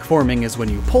 electromagnetic forming is when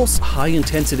you pulse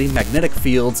high-intensity magnetic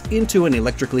fields into an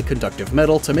electrically conductive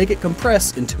metal to make it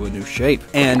compress into a new shape.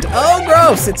 And oh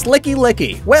gross, it's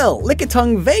Licky. Well,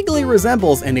 Lickitung vaguely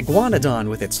resembles an iguanodon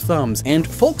with its thumbs, and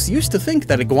folks used to think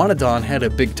that iguanodon had a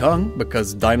big tongue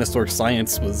because dinosaur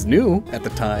science was new at the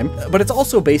time, but it's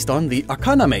also based on the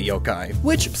Akaname yokai,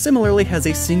 which similarly has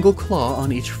a single claw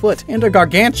on each foot and a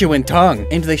gargantuan tongue,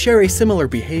 and they share a similar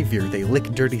behavior, they lick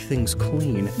dirty things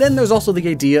clean. Then there's also the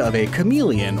idea of a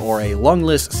chameleon or a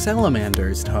lungless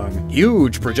salamander's tongue.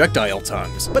 Huge projectile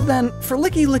tongues. But then, for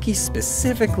Licky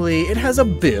specifically, it has a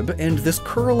bib and this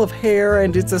curl of hair,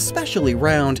 and it's especially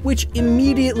round, which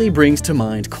immediately brings to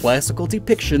mind classical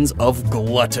depictions of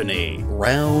gluttony.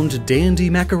 Round, dandy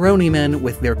macaroni men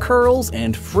with their curls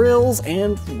and frills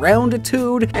and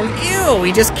rounditude, and ew,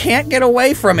 we just can't get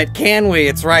away from it, can we?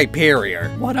 It's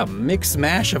Rhyperior. What a mix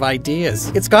mash of ideas.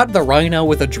 It's got the rhino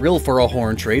with a drill furrow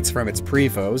horn traits from its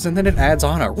prevos, and then it adds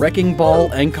on a wrecking ball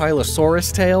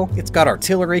ankylosaurus tail. It's got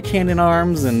artillery cannon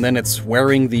arms, and then it's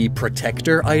wearing the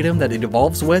protector item that it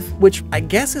evolves with, which I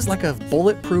guess is like a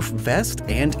bulletproof vest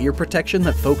and ear protection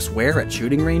that folks wear at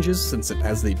shooting ranges, since it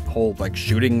has the whole like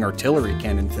shooting artillery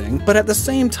cannon thing. But at the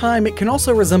same time, it can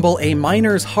also resemble a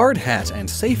miner's hard hat and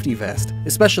safety vest,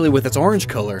 especially with its orange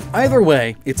color. Either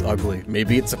way, it's ugly.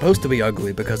 Maybe it's supposed to be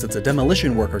ugly because it's a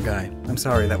demolition worker guy. I'm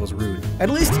sorry, that was rude. At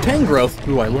least Tangrowth,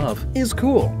 who I love, is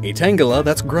cool. A Tangela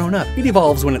that's grown up. It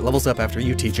evolves when it levels up after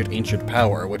you teach it Ancient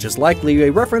Power, which is likely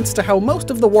a reference to how most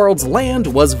of the world's land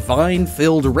was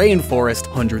vine-filled rainforest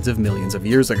hundreds of millions of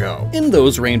years ago. In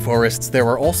those rainforests, there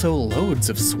are also loads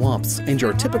of swamps, and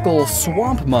your typical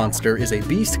swamp monster is a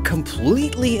beast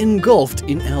completely engulfed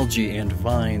in algae and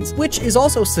vines, which is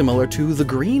also similar to the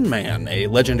Green Man, a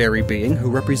legendary being who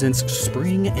represents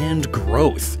spring and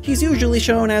growth. He's usually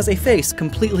shown as a face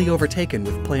completely overtaken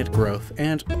with plant growth,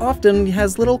 and often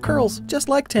has little curls, just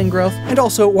like Tangrowth. And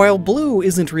also, while blue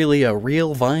isn't really a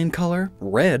real vine color,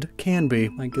 red can be,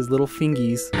 like his little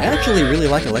fingies. I actually really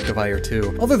like Electivire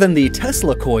too. Other than the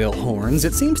Tesla coil horns,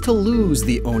 it seems to lose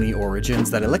the Oni origins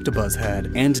that Electabuzz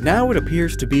had, and now it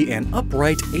appears to be an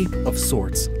upright ape of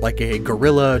sorts, like a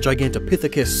gorilla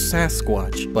Gigantopithecus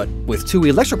Sasquatch, but with 2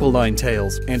 electrical line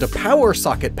tails and a power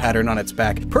socket pattern on its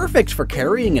back, perfect for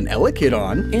carrying an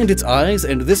Elekidon. And its eyes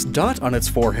and this dot on its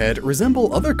forehead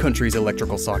resemble other countries'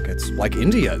 electrical sockets, like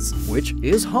India's, which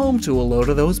is home to a load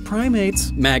of those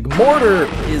primates. Magmortar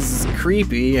is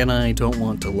creepy, and I don't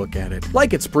want to look at it.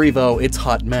 Like its Prevo, it's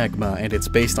hot magma, and it's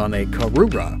based on a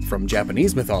Karura from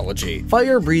Japanese mythology.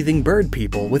 Fire-breathing bird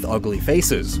people with ugly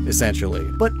faces, essentially.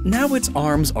 But now its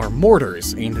arms are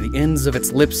mortars, and the ends of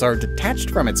its lips are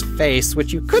detached from its face,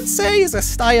 which you could say is a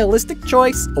stylistic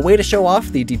choice, a way to show off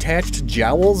the detached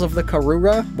jowls of the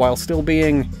Karura while still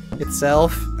being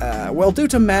itself. Well, due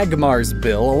to Magmar's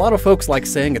bill, a lot of folks like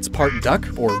saying it's part duck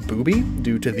or booby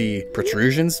due to the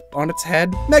protrusions on its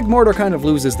head. Magmortar kind of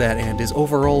loses that and is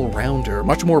overall rounder,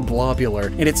 much more blobular,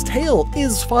 and its tail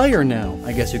is fire now.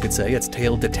 I guess you could say its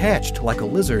tail detached like a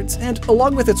lizard's, and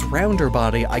along with its rounder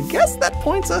body, I guess that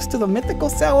points us to the mythical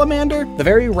salamander, the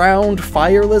very round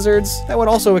fire lizards. That would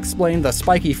also explain the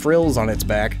spiky frills on its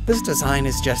back. This design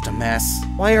is just a mess.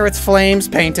 Why are its flames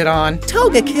painted on?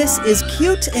 Togekiss is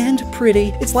cute and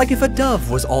pretty. It's like if a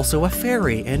dove was also a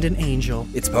fairy and an angel.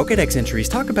 Its Pokédex entries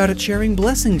talk about it sharing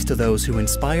blessings to those who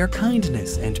inspire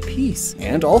kindness and peace.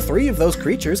 And all 3 of those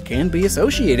creatures can be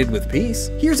associated with peace.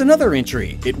 Here's another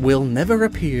entry. It will never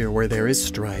appear where there is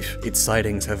strife. Its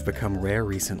sightings have become rare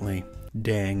recently.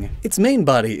 Dang. Its main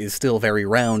body is still very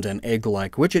round and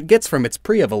egg-like, which it gets from its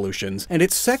pre-evolutions, and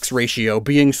its sex ratio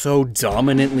being so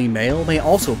dominantly male may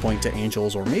also point to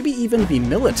angels or maybe even the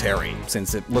military,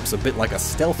 since it looks a bit like a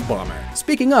stealth bomber.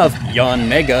 Speaking of,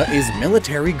 Yanmega is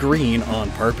military green on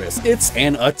purpose. It's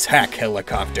an attack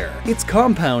helicopter. Its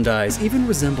compound eyes even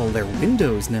resemble their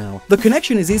windows now. The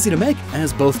connection is easy to make,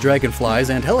 as both dragonflies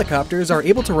and helicopters are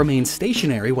able to remain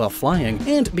stationary while flying,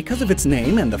 and because of its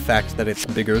name and the fact that it's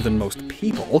bigger than most most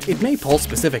people, it may pull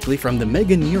specifically from the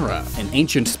Meganeura, an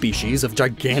ancient species of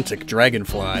gigantic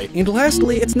dragonfly. And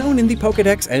lastly, it's known in the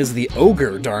Pokédex as the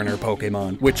Ogre Darner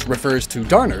Pokemon, which refers to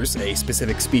Darners, a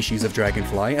specific species of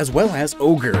dragonfly, as well as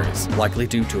ogres, likely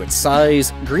due to its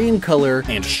size, green color,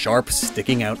 and sharp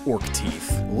sticking out orc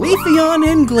teeth. Leafeon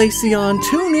and Glaceon,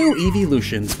 two new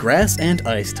evolutions, grass and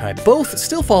ice type. Both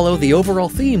still follow the overall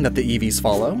theme that the Eevees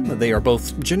follow. They are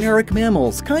both generic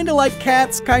mammals, kinda like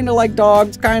cats, kinda like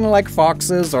dogs, kinda like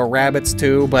foxes or rabbits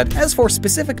too, but as for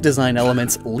specific design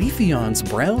elements, Leafeon's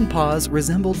brown paws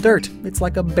resemble dirt. It's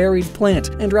like a buried plant,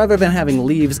 and rather than having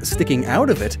leaves sticking out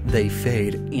of it, they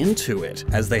fade into it,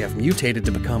 as they have mutated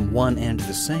to become one and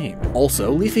the same.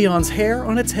 Also, Leafeon's hair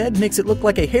on its head makes it look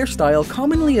like a hairstyle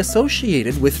commonly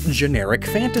associated with generic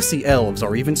fantasy elves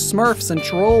or even smurfs and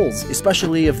trolls,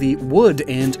 especially of the wood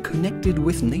and connected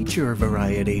with nature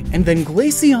variety. And then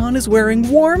Glaceon is wearing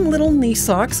warm little knee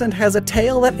socks and has a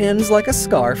tail that ends like a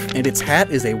scarf, and its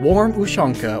hat is a warm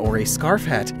ushanka or a scarf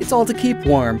hat. It's all to keep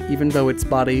warm, even though its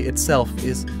body itself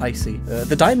is icy.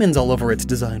 The diamonds all over its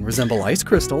design resemble ice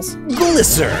crystals.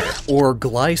 Glisser, or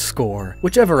Gliscor.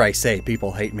 Whichever I say,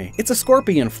 people hate me. It's a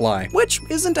scorpion fly, which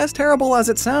isn't as terrible as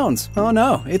it sounds. Oh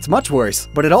no, it's much worse.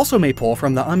 But it also may pull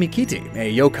from the Amikiti,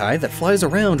 a yokai that flies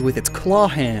around with its claw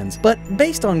hands. But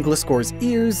based on Gliscor's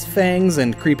ears, fangs,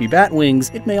 and creepy bat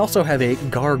wings, it may also have a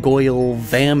gargoyle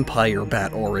vampire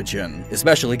bat origin,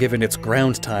 especially given its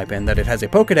ground type and that it has a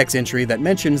Pokédex entry that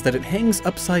mentions that it hangs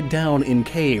upside down in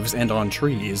caves and on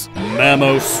trees.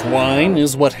 Mamoswine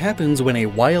is what happens when a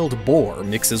wild boar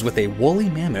mixes with a woolly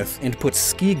mammoth and puts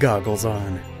ski goggles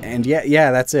on. And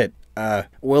yeah, that's it.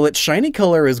 Well, its shiny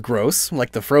color is gross,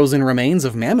 like the frozen remains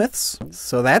of mammoths,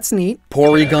 so that's neat.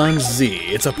 Porygon Z.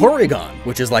 It's a Porygon,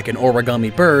 which is like an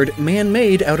origami bird,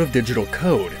 man-made out of digital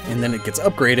code, and then it gets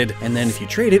upgraded, and then if you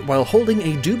trade it while holding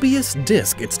a dubious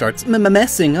disc, it starts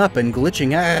messing up and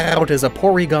glitching out as a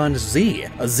Porygon Z.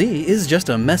 A Z is just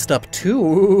a messed up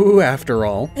 2 after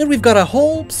all. And we've got a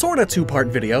whole, sorta two-part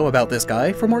video about this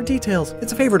guy for more details.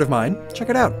 It's a favorite of mine.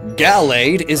 Check it out.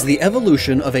 Gallade is the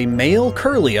evolution of a male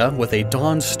Kirlia with a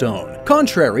Dawnstone.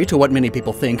 Contrary to what many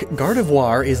people think,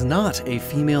 Gardevoir is not a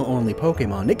female-only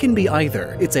Pokemon. It can be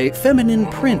either. It's a feminine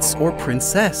prince or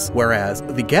princess, whereas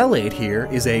the Gallade here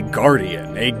is a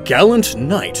guardian, a gallant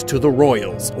knight to the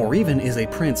royals, or even is a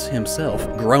prince himself,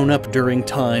 grown up during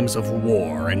times of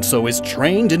war, and so is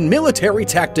trained in military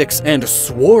tactics and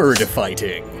sword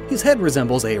fighting. His head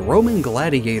resembles a Roman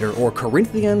gladiator or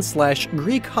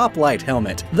Corinthian/Greek hoplite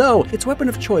helmet, though its weapon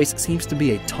of choice seems to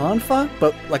be a tonfa,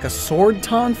 but like a sword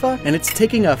tonfa, and it's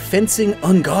taking a fencing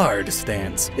en garde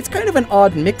stance. It's kind of an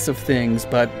odd mix of things,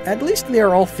 but at least they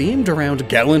are all themed around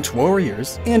gallant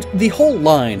warriors. And the whole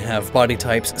line have body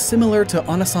types similar to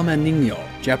Onasama Ningyo,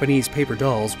 Japanese paper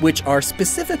dolls, which are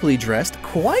specifically dressed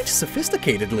quite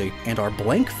sophisticatedly and are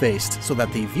blank-faced so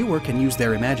that the viewer can use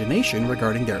their imagination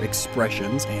regarding their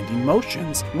expressions and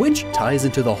emotions, which ties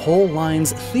into the whole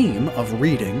line's theme of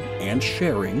reading and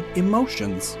sharing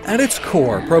emotions. At its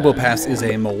core, Probopass is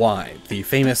a Moai, the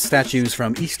famous statues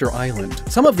from Easter Island.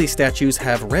 Some of these statues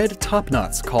have red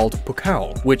topknots called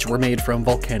pukao, which were made from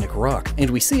volcanic rock, and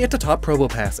we see it atop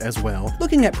Probopass as well.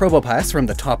 Looking at Probopass from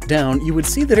the top down, you would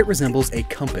see that it resembles a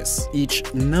compass, each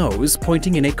nose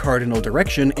pointing in a cardinal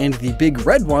direction and the big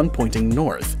red one pointing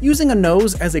north. Using a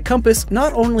nose as a compass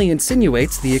not only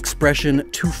insinuates the expression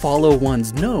to follow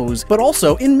one's nose, but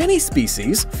also in many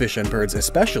species, fish and birds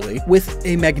especially, with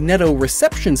a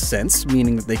magnetoreception sense,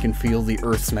 meaning that they can feel the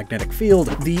Earth's magnetic field,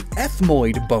 the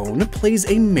ethmoid bone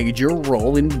plays a major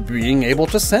role in being able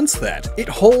to sense that. It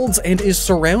holds and is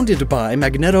surrounded by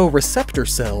magnetoreceptor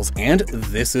cells, and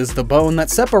this is the bone that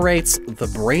separates the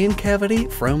brain cavity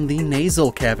from the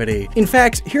nasal cavity. In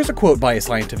fact, here's a quote by a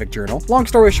scientific journal. Long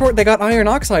story short, they got iron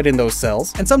oxide in those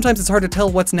cells, and sometimes it's hard to tell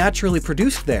what's naturally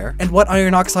produced there, and what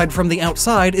iron oxide from the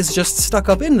outside is just stuck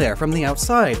up in there from the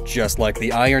outside. Just like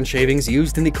the iron shavings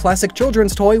used in the classic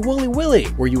children's toy Wooly Willy,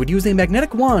 where you would use a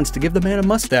magnetic wand to give the man a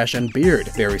mustache and beard.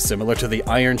 Very similar to the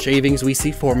iron shavings we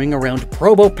see forming around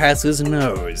Probopass's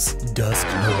nose. Dusk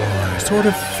Noir sort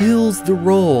of fills the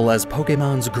role as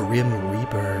Pokemon's Grim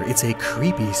Reaper. It's a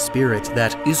creepy spirit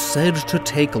that is said to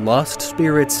take lost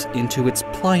spirits into its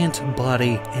pliant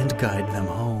body and guide them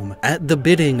home. Mothim. At the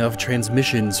bidding of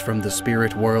transmissions from the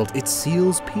spirit world, it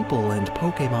seals people and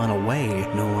Pokemon away.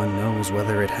 No one knows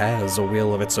whether it has a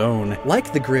will of its own.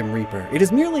 Like the Grim Reaper, it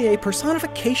is merely a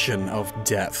personification of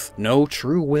death, no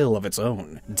true will of its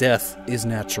own. Death is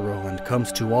natural and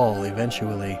comes to all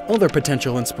eventually. Other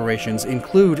potential inspirations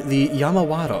include the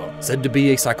Yamawaro, said to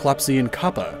be a Cyclopsian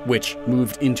Kappa, which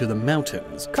moved into the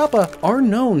mountains. Kappa are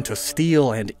known to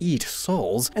steal and eat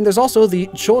souls, and there's also the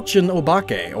Chochin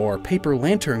Obake, or Paper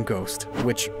Lantern Ghost,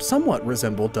 which somewhat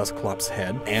resemble Dusclop's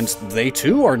head, and they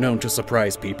too are known to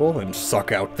surprise people and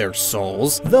suck out their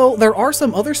souls. Though there are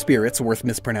some other spirits worth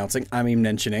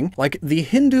mentioning, like the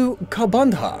Hindu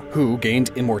Kabandha, who gained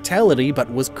immortality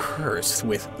but was cursed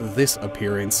with this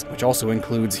appearance, which also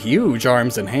includes huge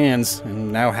arms and hands,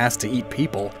 and now has to eat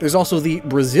people. There's also the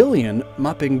Brazilian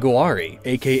Mapinguari,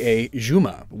 aka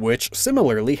Juma, which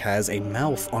similarly has a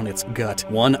mouth on its gut,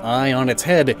 one eye on its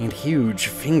head, and huge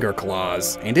finger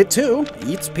claws. And it too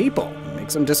eats people.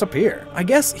 Makes them disappear. I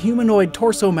guess humanoid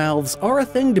torso mouths are a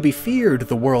thing to be feared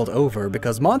the world over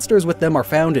because monsters with them are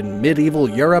found in medieval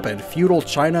Europe and feudal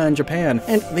China and Japan,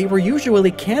 and they were usually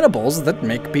cannibals that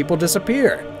make people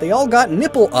disappear. They all got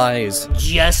nipple eyes.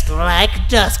 Just like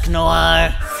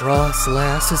Dusknoir.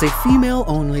 Frostlass is a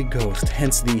female-only ghost,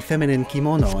 hence the feminine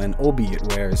kimono and obi it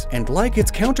wears. And like its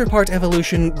counterpart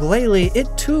evolution, Glalie, it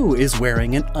too is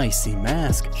wearing an icy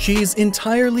mask. She's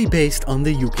entirely based on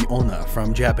the Yuki-onna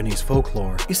from Japanese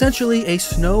folklore. Essentially a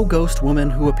snow ghost woman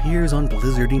who appears on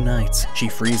blizzardy nights. She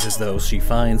freezes those she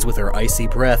finds with her icy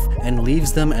breath and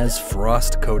leaves them as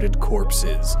frost-coated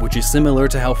corpses, which is similar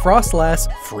to how Frostlass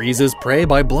freezes prey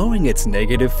by blowing its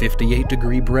negative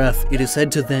 58-degree breath. It is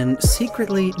said to then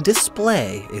secretly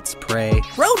display its prey.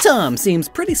 Rotom seems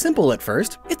pretty simple at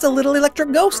first. It's a little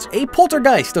electric ghost, a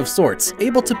poltergeist of sorts,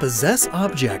 able to possess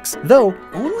objects, though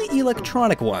only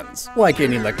electronic ones, like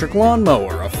an electric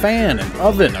lawnmower, a fan, an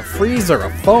oven, a freezer,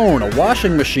 a phone, a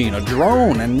washing machine, a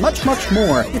drone, and much, much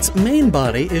more. Its main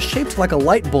body is shaped like a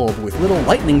light bulb with little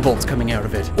lightning bolts coming out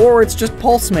of it. Or it's just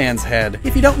Pulseman's head.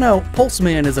 If you don't know,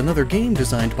 Pulseman is another game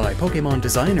designed by Pokemon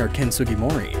designer Ken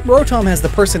Sugimori. Rotom has the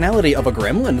personality of a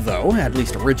gremlin though, at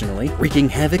least originally, wreaking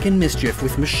havoc and mischief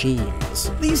with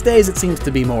machines. These days it seems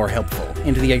to be more helpful,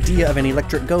 and the idea of an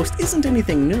electric ghost isn't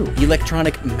anything new.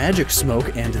 Electronic magic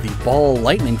smoke and the ball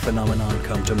lightning phenomenon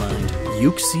come to mind.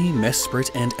 Uxie,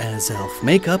 Mesprit, and Azelf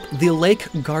make up the Lake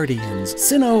Guardians,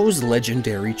 Sinnoh's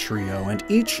legendary trio, and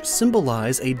each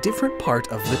symbolize a different part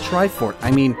of the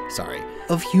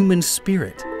of human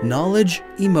spirit, knowledge,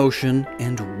 emotion,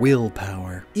 and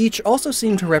willpower. Each also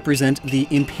seem to represent the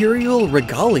imperial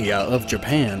regalia of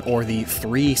Japan, or the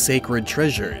three sacred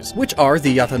treasures, which are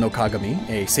the Yata no Kagami,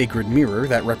 a sacred mirror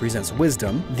that represents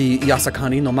wisdom, the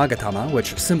Yasakani no Magatama,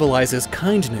 which symbolizes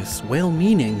kindness,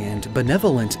 well-meaning, and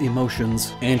benevolent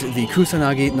emotions, and the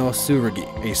Kusanagi no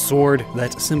Tsurugi, a sword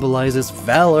that symbolizes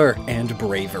valor and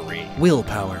bravery,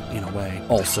 willpower in a way.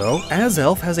 Also,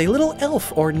 Azelf has a little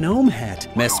elf or gnome hat.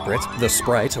 Mesprit, the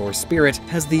sprite or spirit,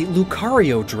 has the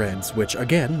Lucario dreads, which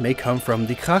again may come from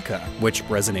the Kaka, which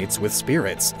resonates with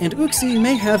spirits, and Uxie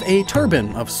may have a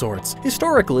turban of sorts.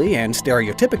 Historically and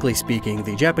stereotypically speaking,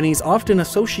 the Japanese often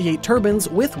associate turbans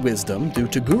with wisdom due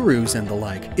to gurus and the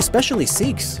like, especially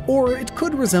Sikhs, or it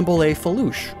could resemble a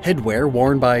falouche, headwear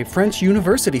worn by French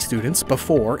university students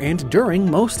before and during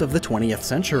most of the 20th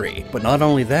century. But not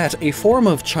only that, a form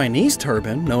of Chinese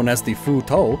turban, known as the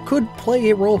futou, could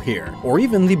play a role here, or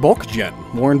even the bokjen,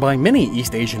 worn by many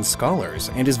East Asian scholars,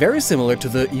 and is very similar to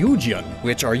the yujin,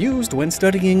 which are used when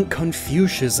studying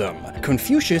Confucianism.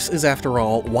 Confucius is, after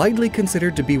all, widely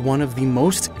considered to be one of the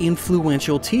most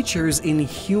influential teachers in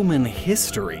human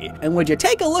history. And when you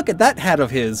take a look at that hat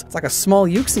of his, it's like a small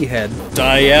Uxie head.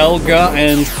 Dialga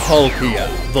and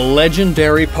Palkia, the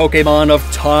legendary Pokemon of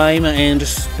time and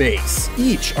space.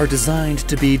 Each are designed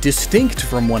to be distinct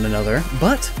from one another,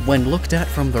 but when looked at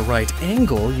from the right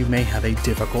angle, you may have a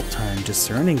difficult time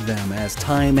discerning them, as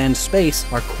time and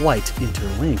space are quite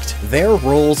interlinked. Their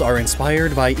roles are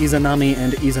inspired by Izanami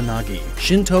and Izanagi,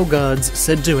 Shinto gods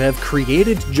said to have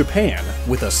created Japan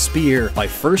with a spear by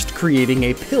first creating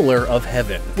a pillar of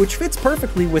heaven, which fits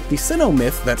perfectly with the Sinnoh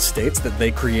myth that states that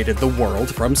they created the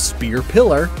world from spear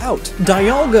pillar out.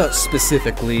 Dialga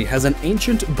specifically has an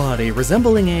ancient body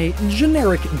resembling a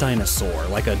generic dinosaur,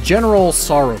 like a general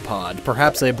sauropod,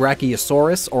 perhaps a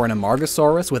Brachiosaurus or an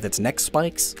Amargasaurus with its neck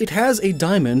spikes. It has a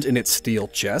diamond in its steel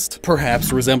chest,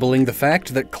 perhaps resembling the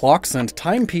fact that clocks and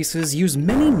timepieces use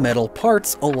many metal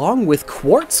parts along along with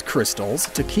quartz crystals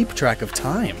to keep track of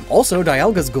time. Also,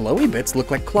 Dialga's glowy bits look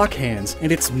like clock hands,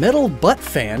 and its metal butt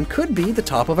fan could be the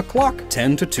top of a clock,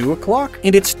 10 to 2 o'clock.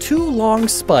 And its 2 long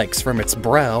spikes from its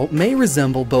brow may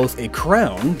resemble both a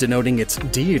crown, denoting its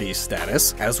deity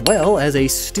status, as well as a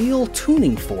steel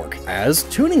tuning fork, as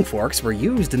tuning forks were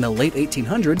used in the late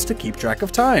 1800s to keep track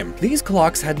of time. These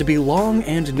clocks had to be long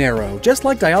and narrow, just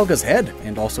like Dialga's head,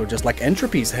 and also just like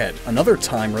Entropy's head, another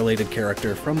time-related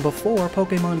character from before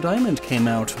Pokemon Diamond came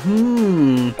out.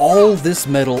 All this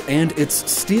metal and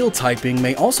its steel typing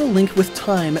may also link with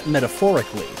time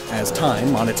metaphorically, as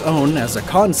time on its own as a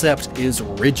concept is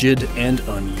rigid and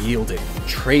unyielding.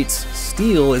 Traits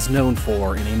steel is known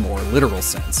for in a more literal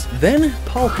sense. Then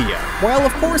Palkia. While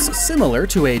of course similar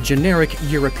to a generic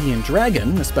European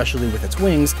dragon, especially with its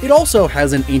wings, it also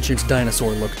has an ancient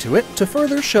dinosaur look to it to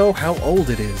further show how old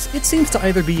it is. It seems to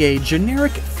either be a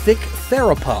generic thick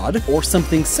theropod or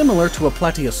something similar to a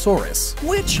Plateosaurus,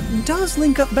 which does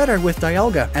link up better with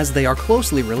Dialga as they are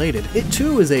closely related. It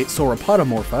too is a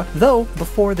sauropodomorpha, though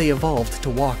before they evolved to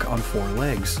walk on 4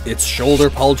 legs. Its shoulder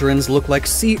pauldrons look like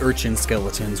sea urchin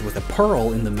skeletons with a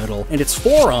pearl in the middle, and its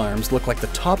forearms look like the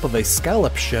top of a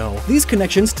scallop shell. These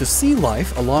connections to sea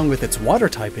life, along with its water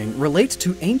typing, relate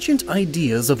to ancient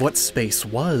ideas of what space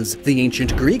was. The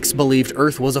ancient Greeks believed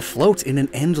Earth was afloat in an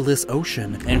endless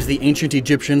ocean, and the ancient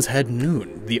Egyptians had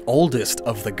Nun, the oldest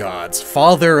of the gods,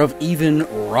 father of even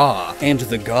Ra, and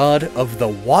the god of the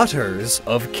waters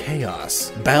of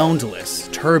chaos. Boundless,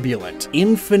 turbulent,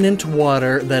 infinite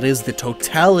water that is the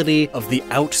totality of the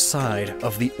outside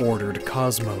of the ordered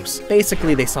cosmos.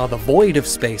 Basically, they saw the void of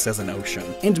space as an ocean.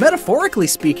 And metaphorically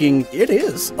speaking, it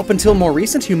is. Up until more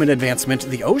recent human advancement,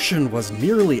 the ocean was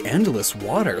nearly endless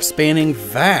water, spanning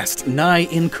vast, nigh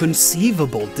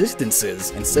inconceivable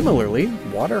distances. And similarly,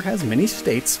 water has many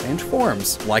states and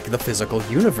forms, like the physical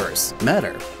universe.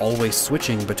 Matter, always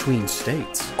switching between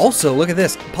states. Also, look at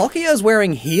this. Palkia is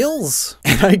wearing heels,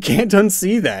 and I can't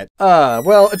unsee that.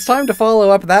 Well, it's time to follow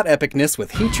up that epicness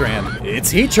with Heatran.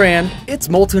 It's Heatran! It's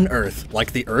molten earth,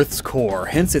 like the Earth's core,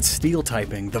 hence its steel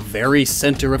typing. The very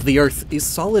center of the Earth is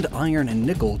solid iron and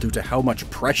nickel due to how much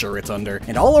pressure it's under,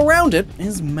 and all around it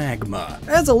is magma.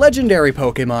 As a legendary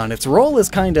Pokemon, its role is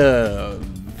kinda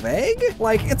vague?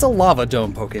 Like, it's a lava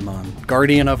dome Pokemon.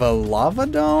 Guardian of a lava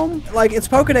dome? Like, its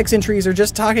Pokedex entries are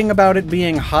just talking about it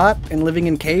being hot and living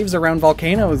in caves around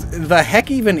volcanoes. The heck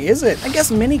even is it? I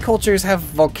guess many cultures have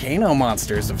volcano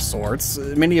monsters of sorts,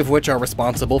 many of which are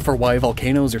responsible for why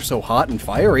volcanoes are so hot and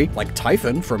fiery, like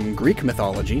Typhon from Greek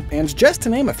mythology. And just to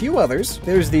name a few others,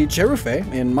 there's the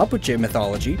Cherufe in Mapuche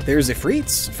mythology, there's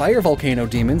Ifrits, fire volcano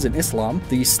demons in Islam,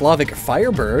 the Slavic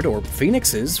firebird or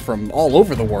phoenixes from all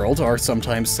over the world are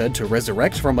sometimes said to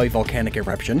resurrect from a volcanic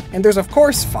eruption, and there's of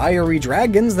course fiery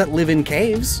dragons that live in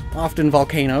caves, often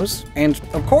volcanoes, and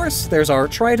of course there's our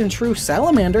tried and true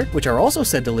salamander, which are also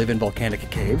said to live in volcanic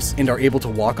caves, and are able to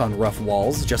walk on rough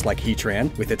walls, just like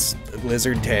Heatran, with its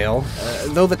lizard tail.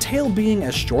 Though the tail being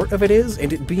as short of it is,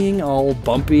 and it being all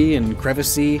bumpy and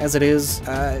crevicey as it is,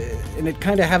 and it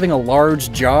kinda having a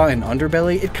large jaw and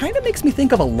underbelly, it kinda makes me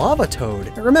think of a lava toad.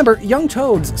 Remember, young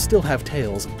toads still have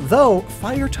tails, though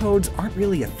fire toads aren't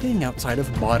really a thing outside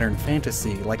of modern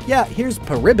fantasy. Like, yeah, here's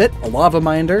Paribet, a lava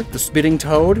minder, the spitting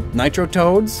toad, nitro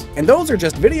toads, and those are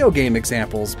just video game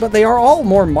examples, but they are all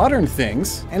more modern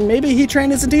things, and maybe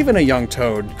Heatran isn't even a young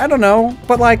toad. I don't know,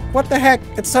 but like, what the heck?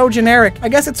 It's so generic. I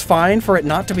guess it's fine for it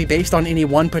not to be based on any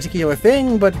one particular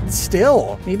thing, but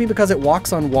still, maybe because it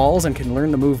walks on walls and can learn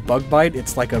the move Bug Bite,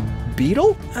 it's like a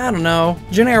beetle? I don't know.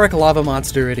 Generic lava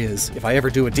monster it is. If I ever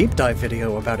do a deep dive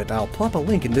video about it, I'll plop a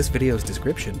link in this video's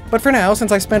description. But for now,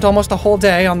 since I spent almost a whole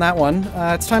day on that one,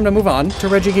 it's time to move on to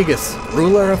Regigigas,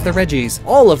 ruler of the Regis.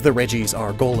 All of the Regis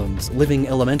are golems, living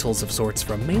elementals of sorts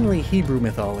from mainly Hebrew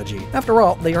mythology. After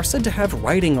all, they are said to have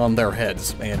writing on their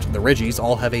heads, and the Regis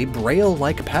all have a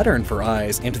braille-like pattern for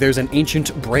eyes, and there's an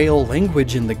ancient braille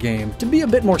language in the game. To be a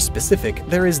bit more specific,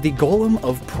 there is the Golem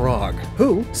of Prague,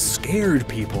 who scared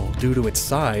people due to its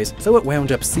size, so it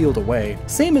wound up sealed away.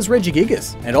 Same as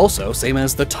Regigigas, and also same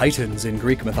as the Titans in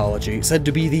Greek mythology, said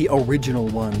to be the original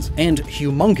ones, and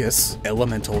humongous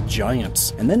elemental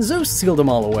giants. And then Zeus sealed them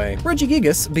all away.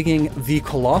 Regigigas being the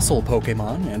colossal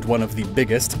Pokemon, and one of the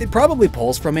biggest, it probably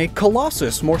pulls from a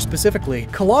colossus more specifically.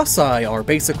 Colossi are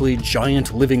basically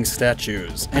giant living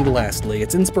statues. And lastly,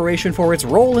 its inspiration for its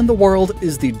role in the world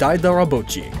is the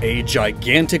Daidarabochi, a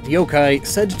gigantic yokai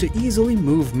said to easily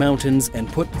move mountains and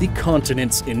put the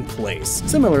continents in place.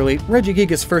 Similarly,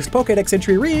 Regigigas' first Pokédex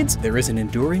entry reads, "There is an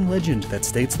enduring legend that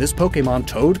states this Pokémon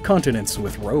towed continents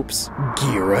with ropes."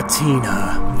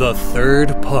 Giratina, the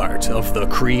third part of the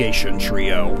Creation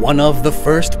Trio, one of the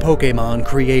first Pokémon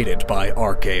created by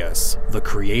Arceus, the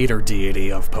creator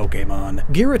deity of Pokémon.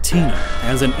 Giratina,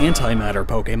 as an antimatter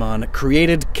Pokémon,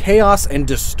 created chaos and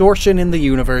distortion in the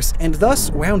universe, and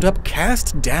thus wound up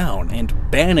cast down and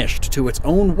banished to its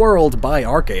own world by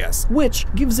Arceus, which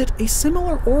gives it a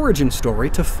similar origin story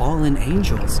to fallen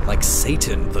angels, like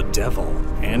Satan the Devil.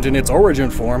 And in its origin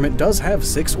form, it does have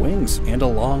 6 wings and a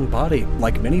long body,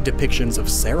 like many depictions of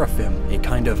Seraphim, a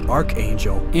kind of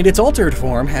archangel. And its altered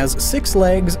form has 6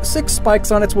 legs, 6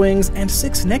 spikes on its wings, and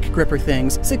 6 neck gripper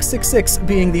things, 666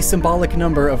 being the symbolic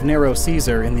number of Nero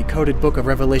Caesar in the coded Book of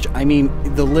Revelation. I mean,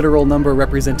 the literal number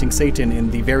representing Satan in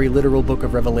the very literal Book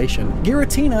of Revelation.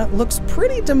 Giratina looks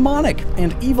pretty demonic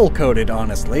and evil-coded,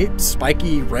 honestly.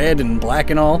 Spiky red and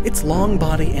black and all. Its long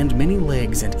body and many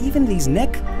legs and even these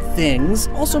neck things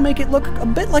also make it look a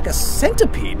bit like a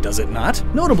centipede, does it not?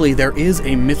 Notably, there is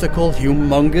a mythical,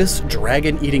 humongous,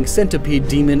 dragon-eating centipede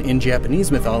demon in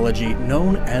Japanese mythology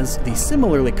known as the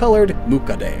similarly colored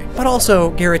Mukade. But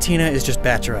also, Giratina is just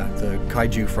Batra, the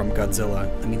kaiju from Godzilla.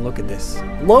 I mean, look at this.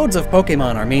 Loads of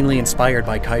Pokemon are mainly inspired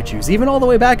by kaijus, even all the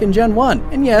way back in Gen 1.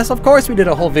 And yes, of course we did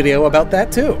a whole video about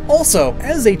that too. Also,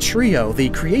 as a trio, the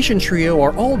Creation Trio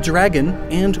are all dragon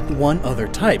and one other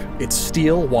type. It's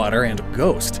Steel, Water, and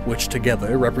Ghost, which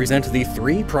together represent the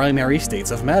 3 primary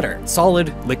states of matter: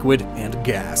 solid, liquid, and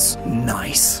gas.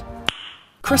 Nice.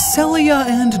 Cresselia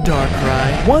and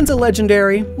Darkrai. One's a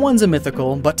legendary, one's a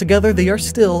mythical, but together they are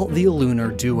still the lunar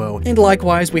duo. And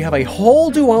likewise, we have a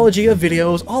whole duology of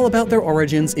videos all about their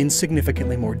origins in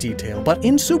significantly more detail. But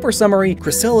in super summary,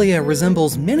 Cresselia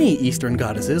resembles many Eastern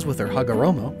goddesses with her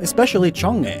Hagoromo, especially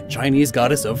Chang'e, Chinese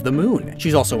goddess of the moon.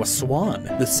 She's also a swan,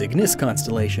 the Cygnus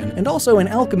constellation, and also in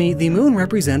alchemy, the moon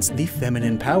represents the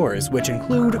feminine powers, which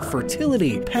include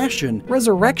fertility, passion,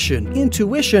 resurrection,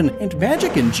 intuition, and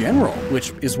magic in general,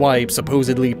 which is why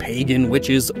supposedly pagan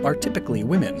witches are typically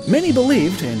women. Many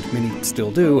believed, and many still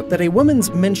do, that a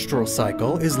woman's menstrual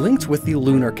cycle is linked with the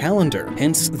lunar calendar,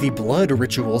 hence the blood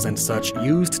rituals and such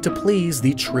used to please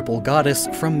the triple goddess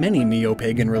from many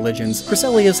neo-pagan religions.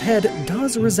 Cresselia's head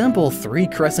does resemble 3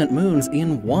 crescent moons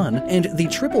in one, and the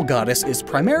triple goddess is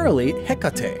primarily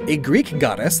Hecate, a Greek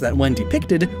goddess that when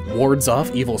depicted wards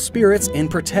off evil spirits and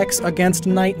protects against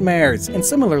nightmares. And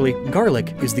similarly,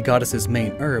 garlic is the goddess's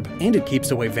main herb, and it keeps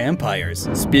away vampires.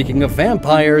 Speaking of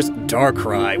vampires,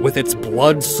 Darkrai, with its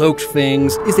blood-soaked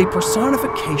fangs, is a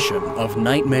personification of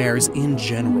nightmares in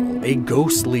general, a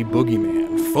ghostly boogeyman.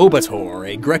 Phobator,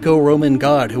 a Greco-Roman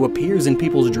god who appears in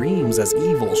people's dreams as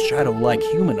evil, shadow-like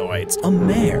humanoids. A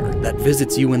mare that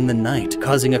visits you in the night,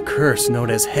 causing a curse known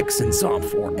as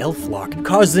Hexenzomph or Elflock,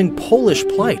 causing Polish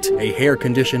plight, a hair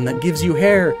condition that gives you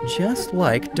hair just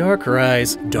like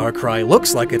Darkrai's. Darkrai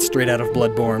looks like it's straight out of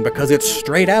Bloodborne because it's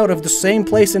straight out of the same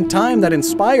place and time that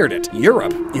inspired it,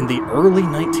 Europe, in the early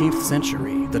 19th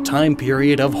century, the time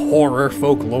period of horror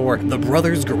folklore, the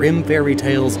Brothers Grimm fairy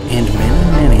tales, and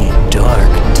many dark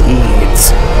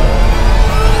deeds.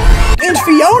 And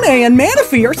Fione and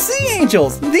Manaphy are sea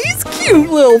angels! These cute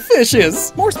little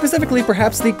fishes! More specifically,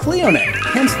 perhaps the Cleone,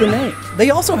 hence the name. They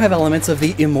also have elements of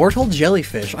the immortal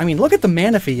jellyfish. I mean, look at the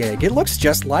Manaphy egg, it looks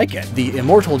just like it. The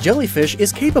immortal jellyfish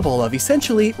is capable of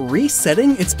essentially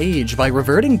resetting its age by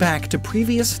reverting back to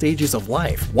previous stages of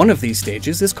life. One of these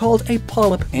stages is called a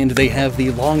polyp, and they have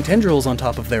the long tendrils on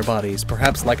top of their bodies,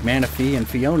 perhaps like Manaphy and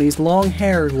Fione's long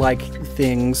hair-like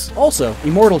things. Also,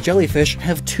 immortal jellyfish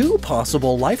have 2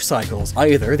 possible life cycles.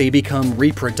 Either they become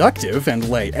reproductive and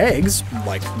lay eggs,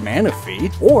 like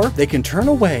Manaphy, or they can turn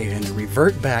away and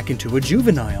revert back into a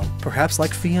juvenile, perhaps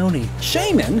like Fione.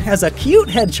 Shaman has a cute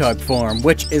hedgehog form,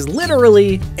 which is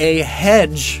literally a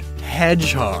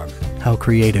hedgehog. How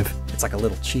creative. It's like a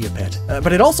little chia pet.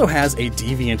 But it also has a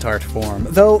deviantart form,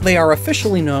 though they are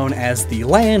officially known as the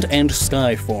land and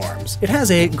sky forms. It has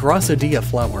a grossadilla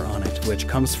flower on it, which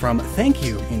comes from thank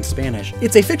you in Spanish.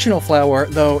 It's a fictional flower,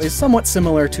 though is somewhat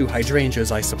similar to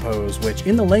hydrangeas, I suppose, which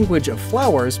in the language of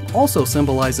flowers also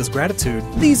symbolizes gratitude.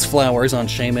 These flowers on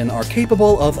Shaman are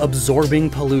capable of absorbing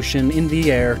pollution in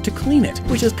the air to clean it,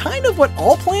 which is kind of what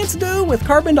all plants do with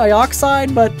carbon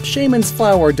dioxide, but Shaman's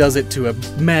flower does it to a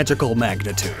magical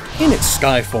magnitude. In its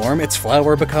sky form, its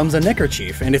flower becomes a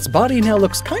neckerchief, and its body now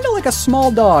looks kinda like a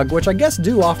small dog, which I guess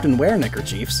do often wear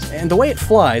neckerchiefs. And the way it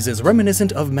flies is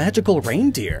reminiscent of magical magical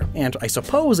reindeer, and I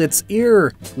suppose its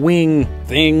ear wing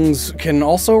things can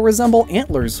also resemble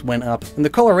antlers when up. And the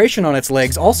coloration on its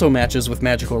legs also matches with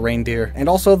magical reindeer, and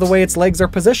also the way its legs are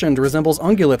positioned resembles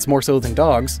ungulates more so than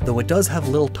dogs, though it does have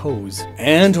little toes.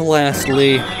 And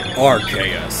lastly,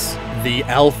 Arceus, the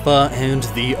Alpha and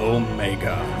the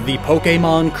Omega, the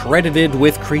Pokemon credited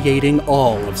with creating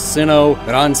all of Sinnoh,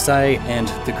 Ransai, and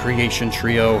the Creation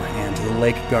Trio, and the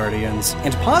Lake Guardians,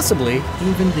 and possibly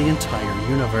even the entire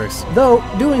universe. Though,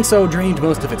 doing so drained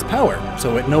most of its power,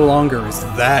 so it no longer is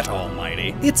that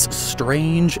almighty. Its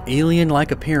strange,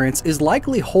 alien-like appearance is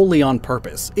likely wholly on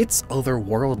purpose. It's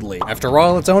otherworldly. After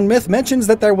all, its own myth mentions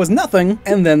that there was nothing,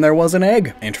 and then there was an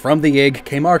egg, and from the egg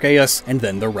came Arceus, and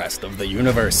then the rest of the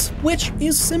universe, which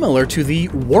is similar to the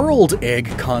world egg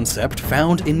concept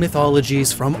found in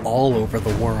mythologies from all over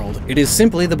the world. It is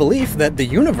simply the belief that the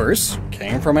universe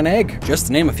came from an egg. Just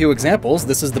to name a few examples,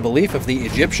 this is the belief of the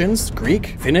Egyptians,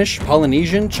 Greek, Finnish,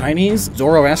 Polynesian, Chinese,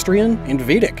 Zoroastrian, and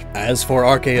Vedic. As for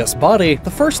Arceus' body,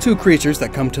 the first two creatures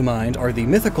that come to mind are the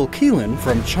mythical Qilin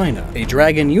from China, a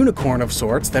dragon unicorn of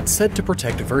sorts that's said to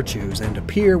protect virtues and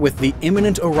appear with the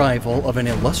imminent arrival of an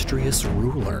illustrious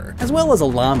ruler, as well as a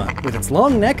llama, with its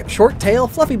long neck, short tail,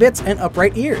 fluffy bits, and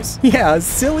upright ears. Yeah, a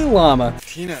silly llama.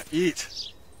 Tina, eat.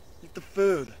 Eat the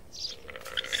food.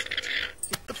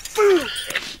 Eat the food!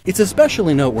 It's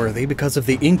especially noteworthy because of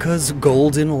the Inca's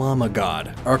golden llama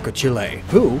god, Arcochile,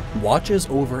 who watches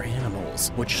over animals,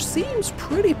 which seems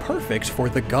pretty perfect for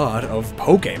the god of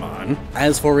Pokemon.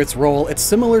 As for its role, it's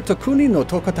similar to Kuni no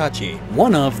Tokotachi,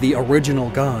 one of the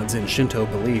original gods in Shinto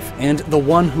belief, and the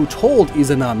one who told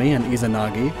Izanami and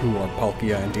Izanagi, who are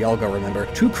Palkia and Dialga, remember,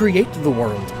 to create the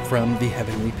world from the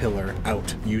heavenly pillar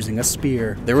out using a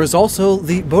spear. There is also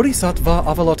the Bodhisattva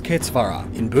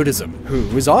Avalokitesvara in Buddhism, who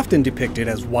is often depicted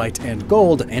as white and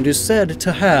gold, and is said to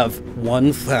have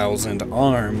 1,000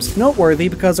 arms. Noteworthy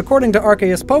because according to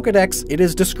Arceus Pokédex, it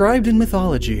is described in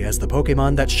mythology as the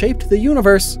Pokemon that shaped the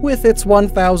universe with its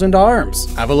 1,000 arms.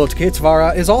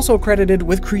 Avalokitesvara is also credited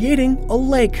with creating a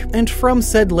lake, and from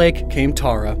said lake came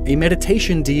Tara, a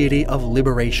meditation deity of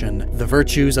liberation, the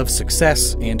virtues of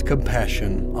success and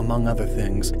compassion, among other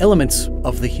things, elements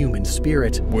of the human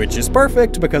spirit, which is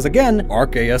perfect because again,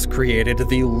 Arceus created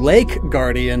the Lake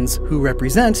Guardians, who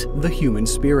represent the human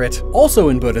spirit. Also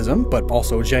in Buddhism, but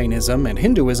also Jainism and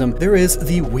Hinduism, there is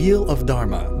the Wheel of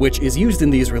Dharma, which is used in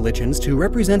these religions to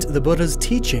represent the Buddha's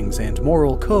teachings and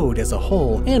moral code as a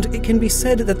whole, and it can be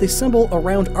said that the symbol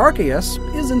around Arceus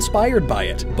is inspired by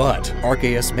it. But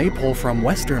Arceus may pull from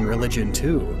Western religion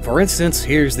too. For instance,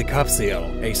 here's the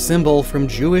Kapsil, a symbol from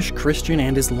Jewish, Christian,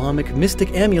 and Islamic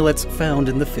mystic amulets found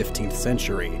in the 15th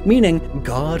century, meaning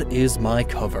God is my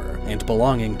cover, and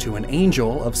belonging to an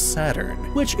angel of Saturn,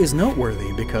 which is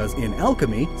noteworthy because in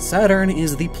alchemy, Saturn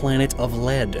is the planet of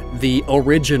lead, the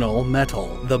original metal,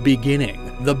 the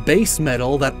beginning, the base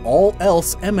metal that all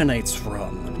else emanates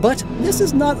from. But this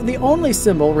is not the only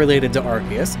symbol related to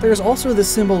Arceus. There's also the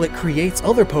symbol it creates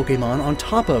other Pokemon on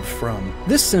top of from.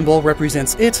 This symbol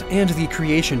represents it and the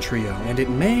Creation Trio, and it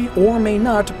may or may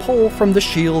not pull from the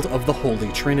Shield of the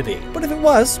Holy Trinity. But if it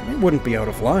was, it wouldn't be out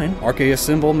of line. Arceus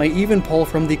symbol may even pull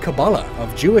from the Kabbalah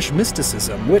of Jewish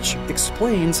mysticism, which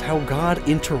explains how God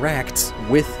interacts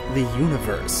with the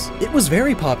universe. It was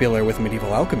very popular with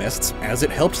medieval alchemists, as it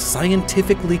helped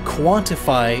scientifically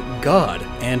quantify God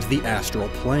and the astral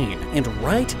plane. And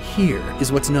right here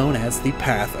is what's known as the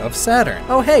Path of Saturn.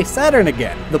 Oh hey, Saturn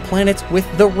again! The planet with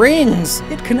the rings!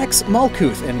 It connects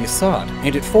Malkuth and Yesod,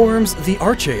 and it forms the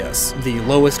Arceus, the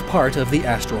lowest part of the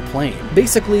astral plane.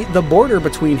 Basically, the border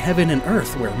between heaven and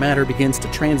earth, where matter begins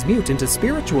to transmute into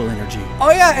spiritual energy.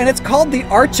 Oh yeah, and it's called the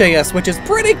Arceus, which is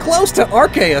pretty close to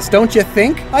Arceus, don't you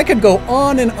think? I could go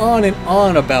on and on and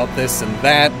on about this and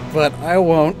that, but I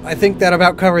won't. I think that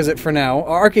about covers it for now.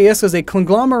 Arceus is a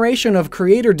conglomeration of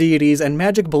creator deities and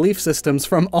magic belief systems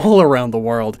from all around the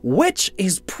world, which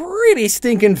is pretty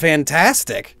stinking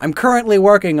fantastic. I'm currently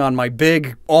working on my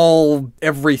big,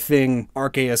 everything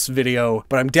Arceus video,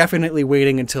 but I'm definitely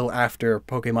waiting until after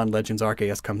Pokemon Legends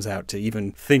Arceus comes out to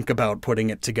even think about putting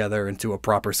it together into a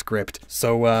proper script.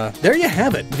 So, there you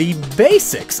have it. The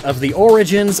basics of the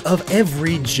origins of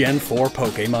every Gen 4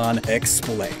 Pokemon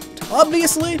explained.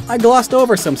 Obviously, I glossed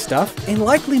over some stuff, and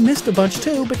likely missed a bunch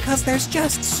too, because there's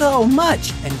just so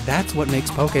much, and that's what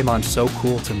makes Pokemon so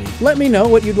cool to me. Let me know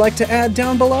what you'd like to add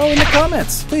down below in the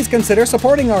comments. Please consider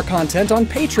supporting our content on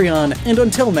Patreon, and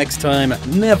until next time,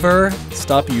 never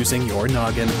stop using your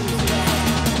noggin.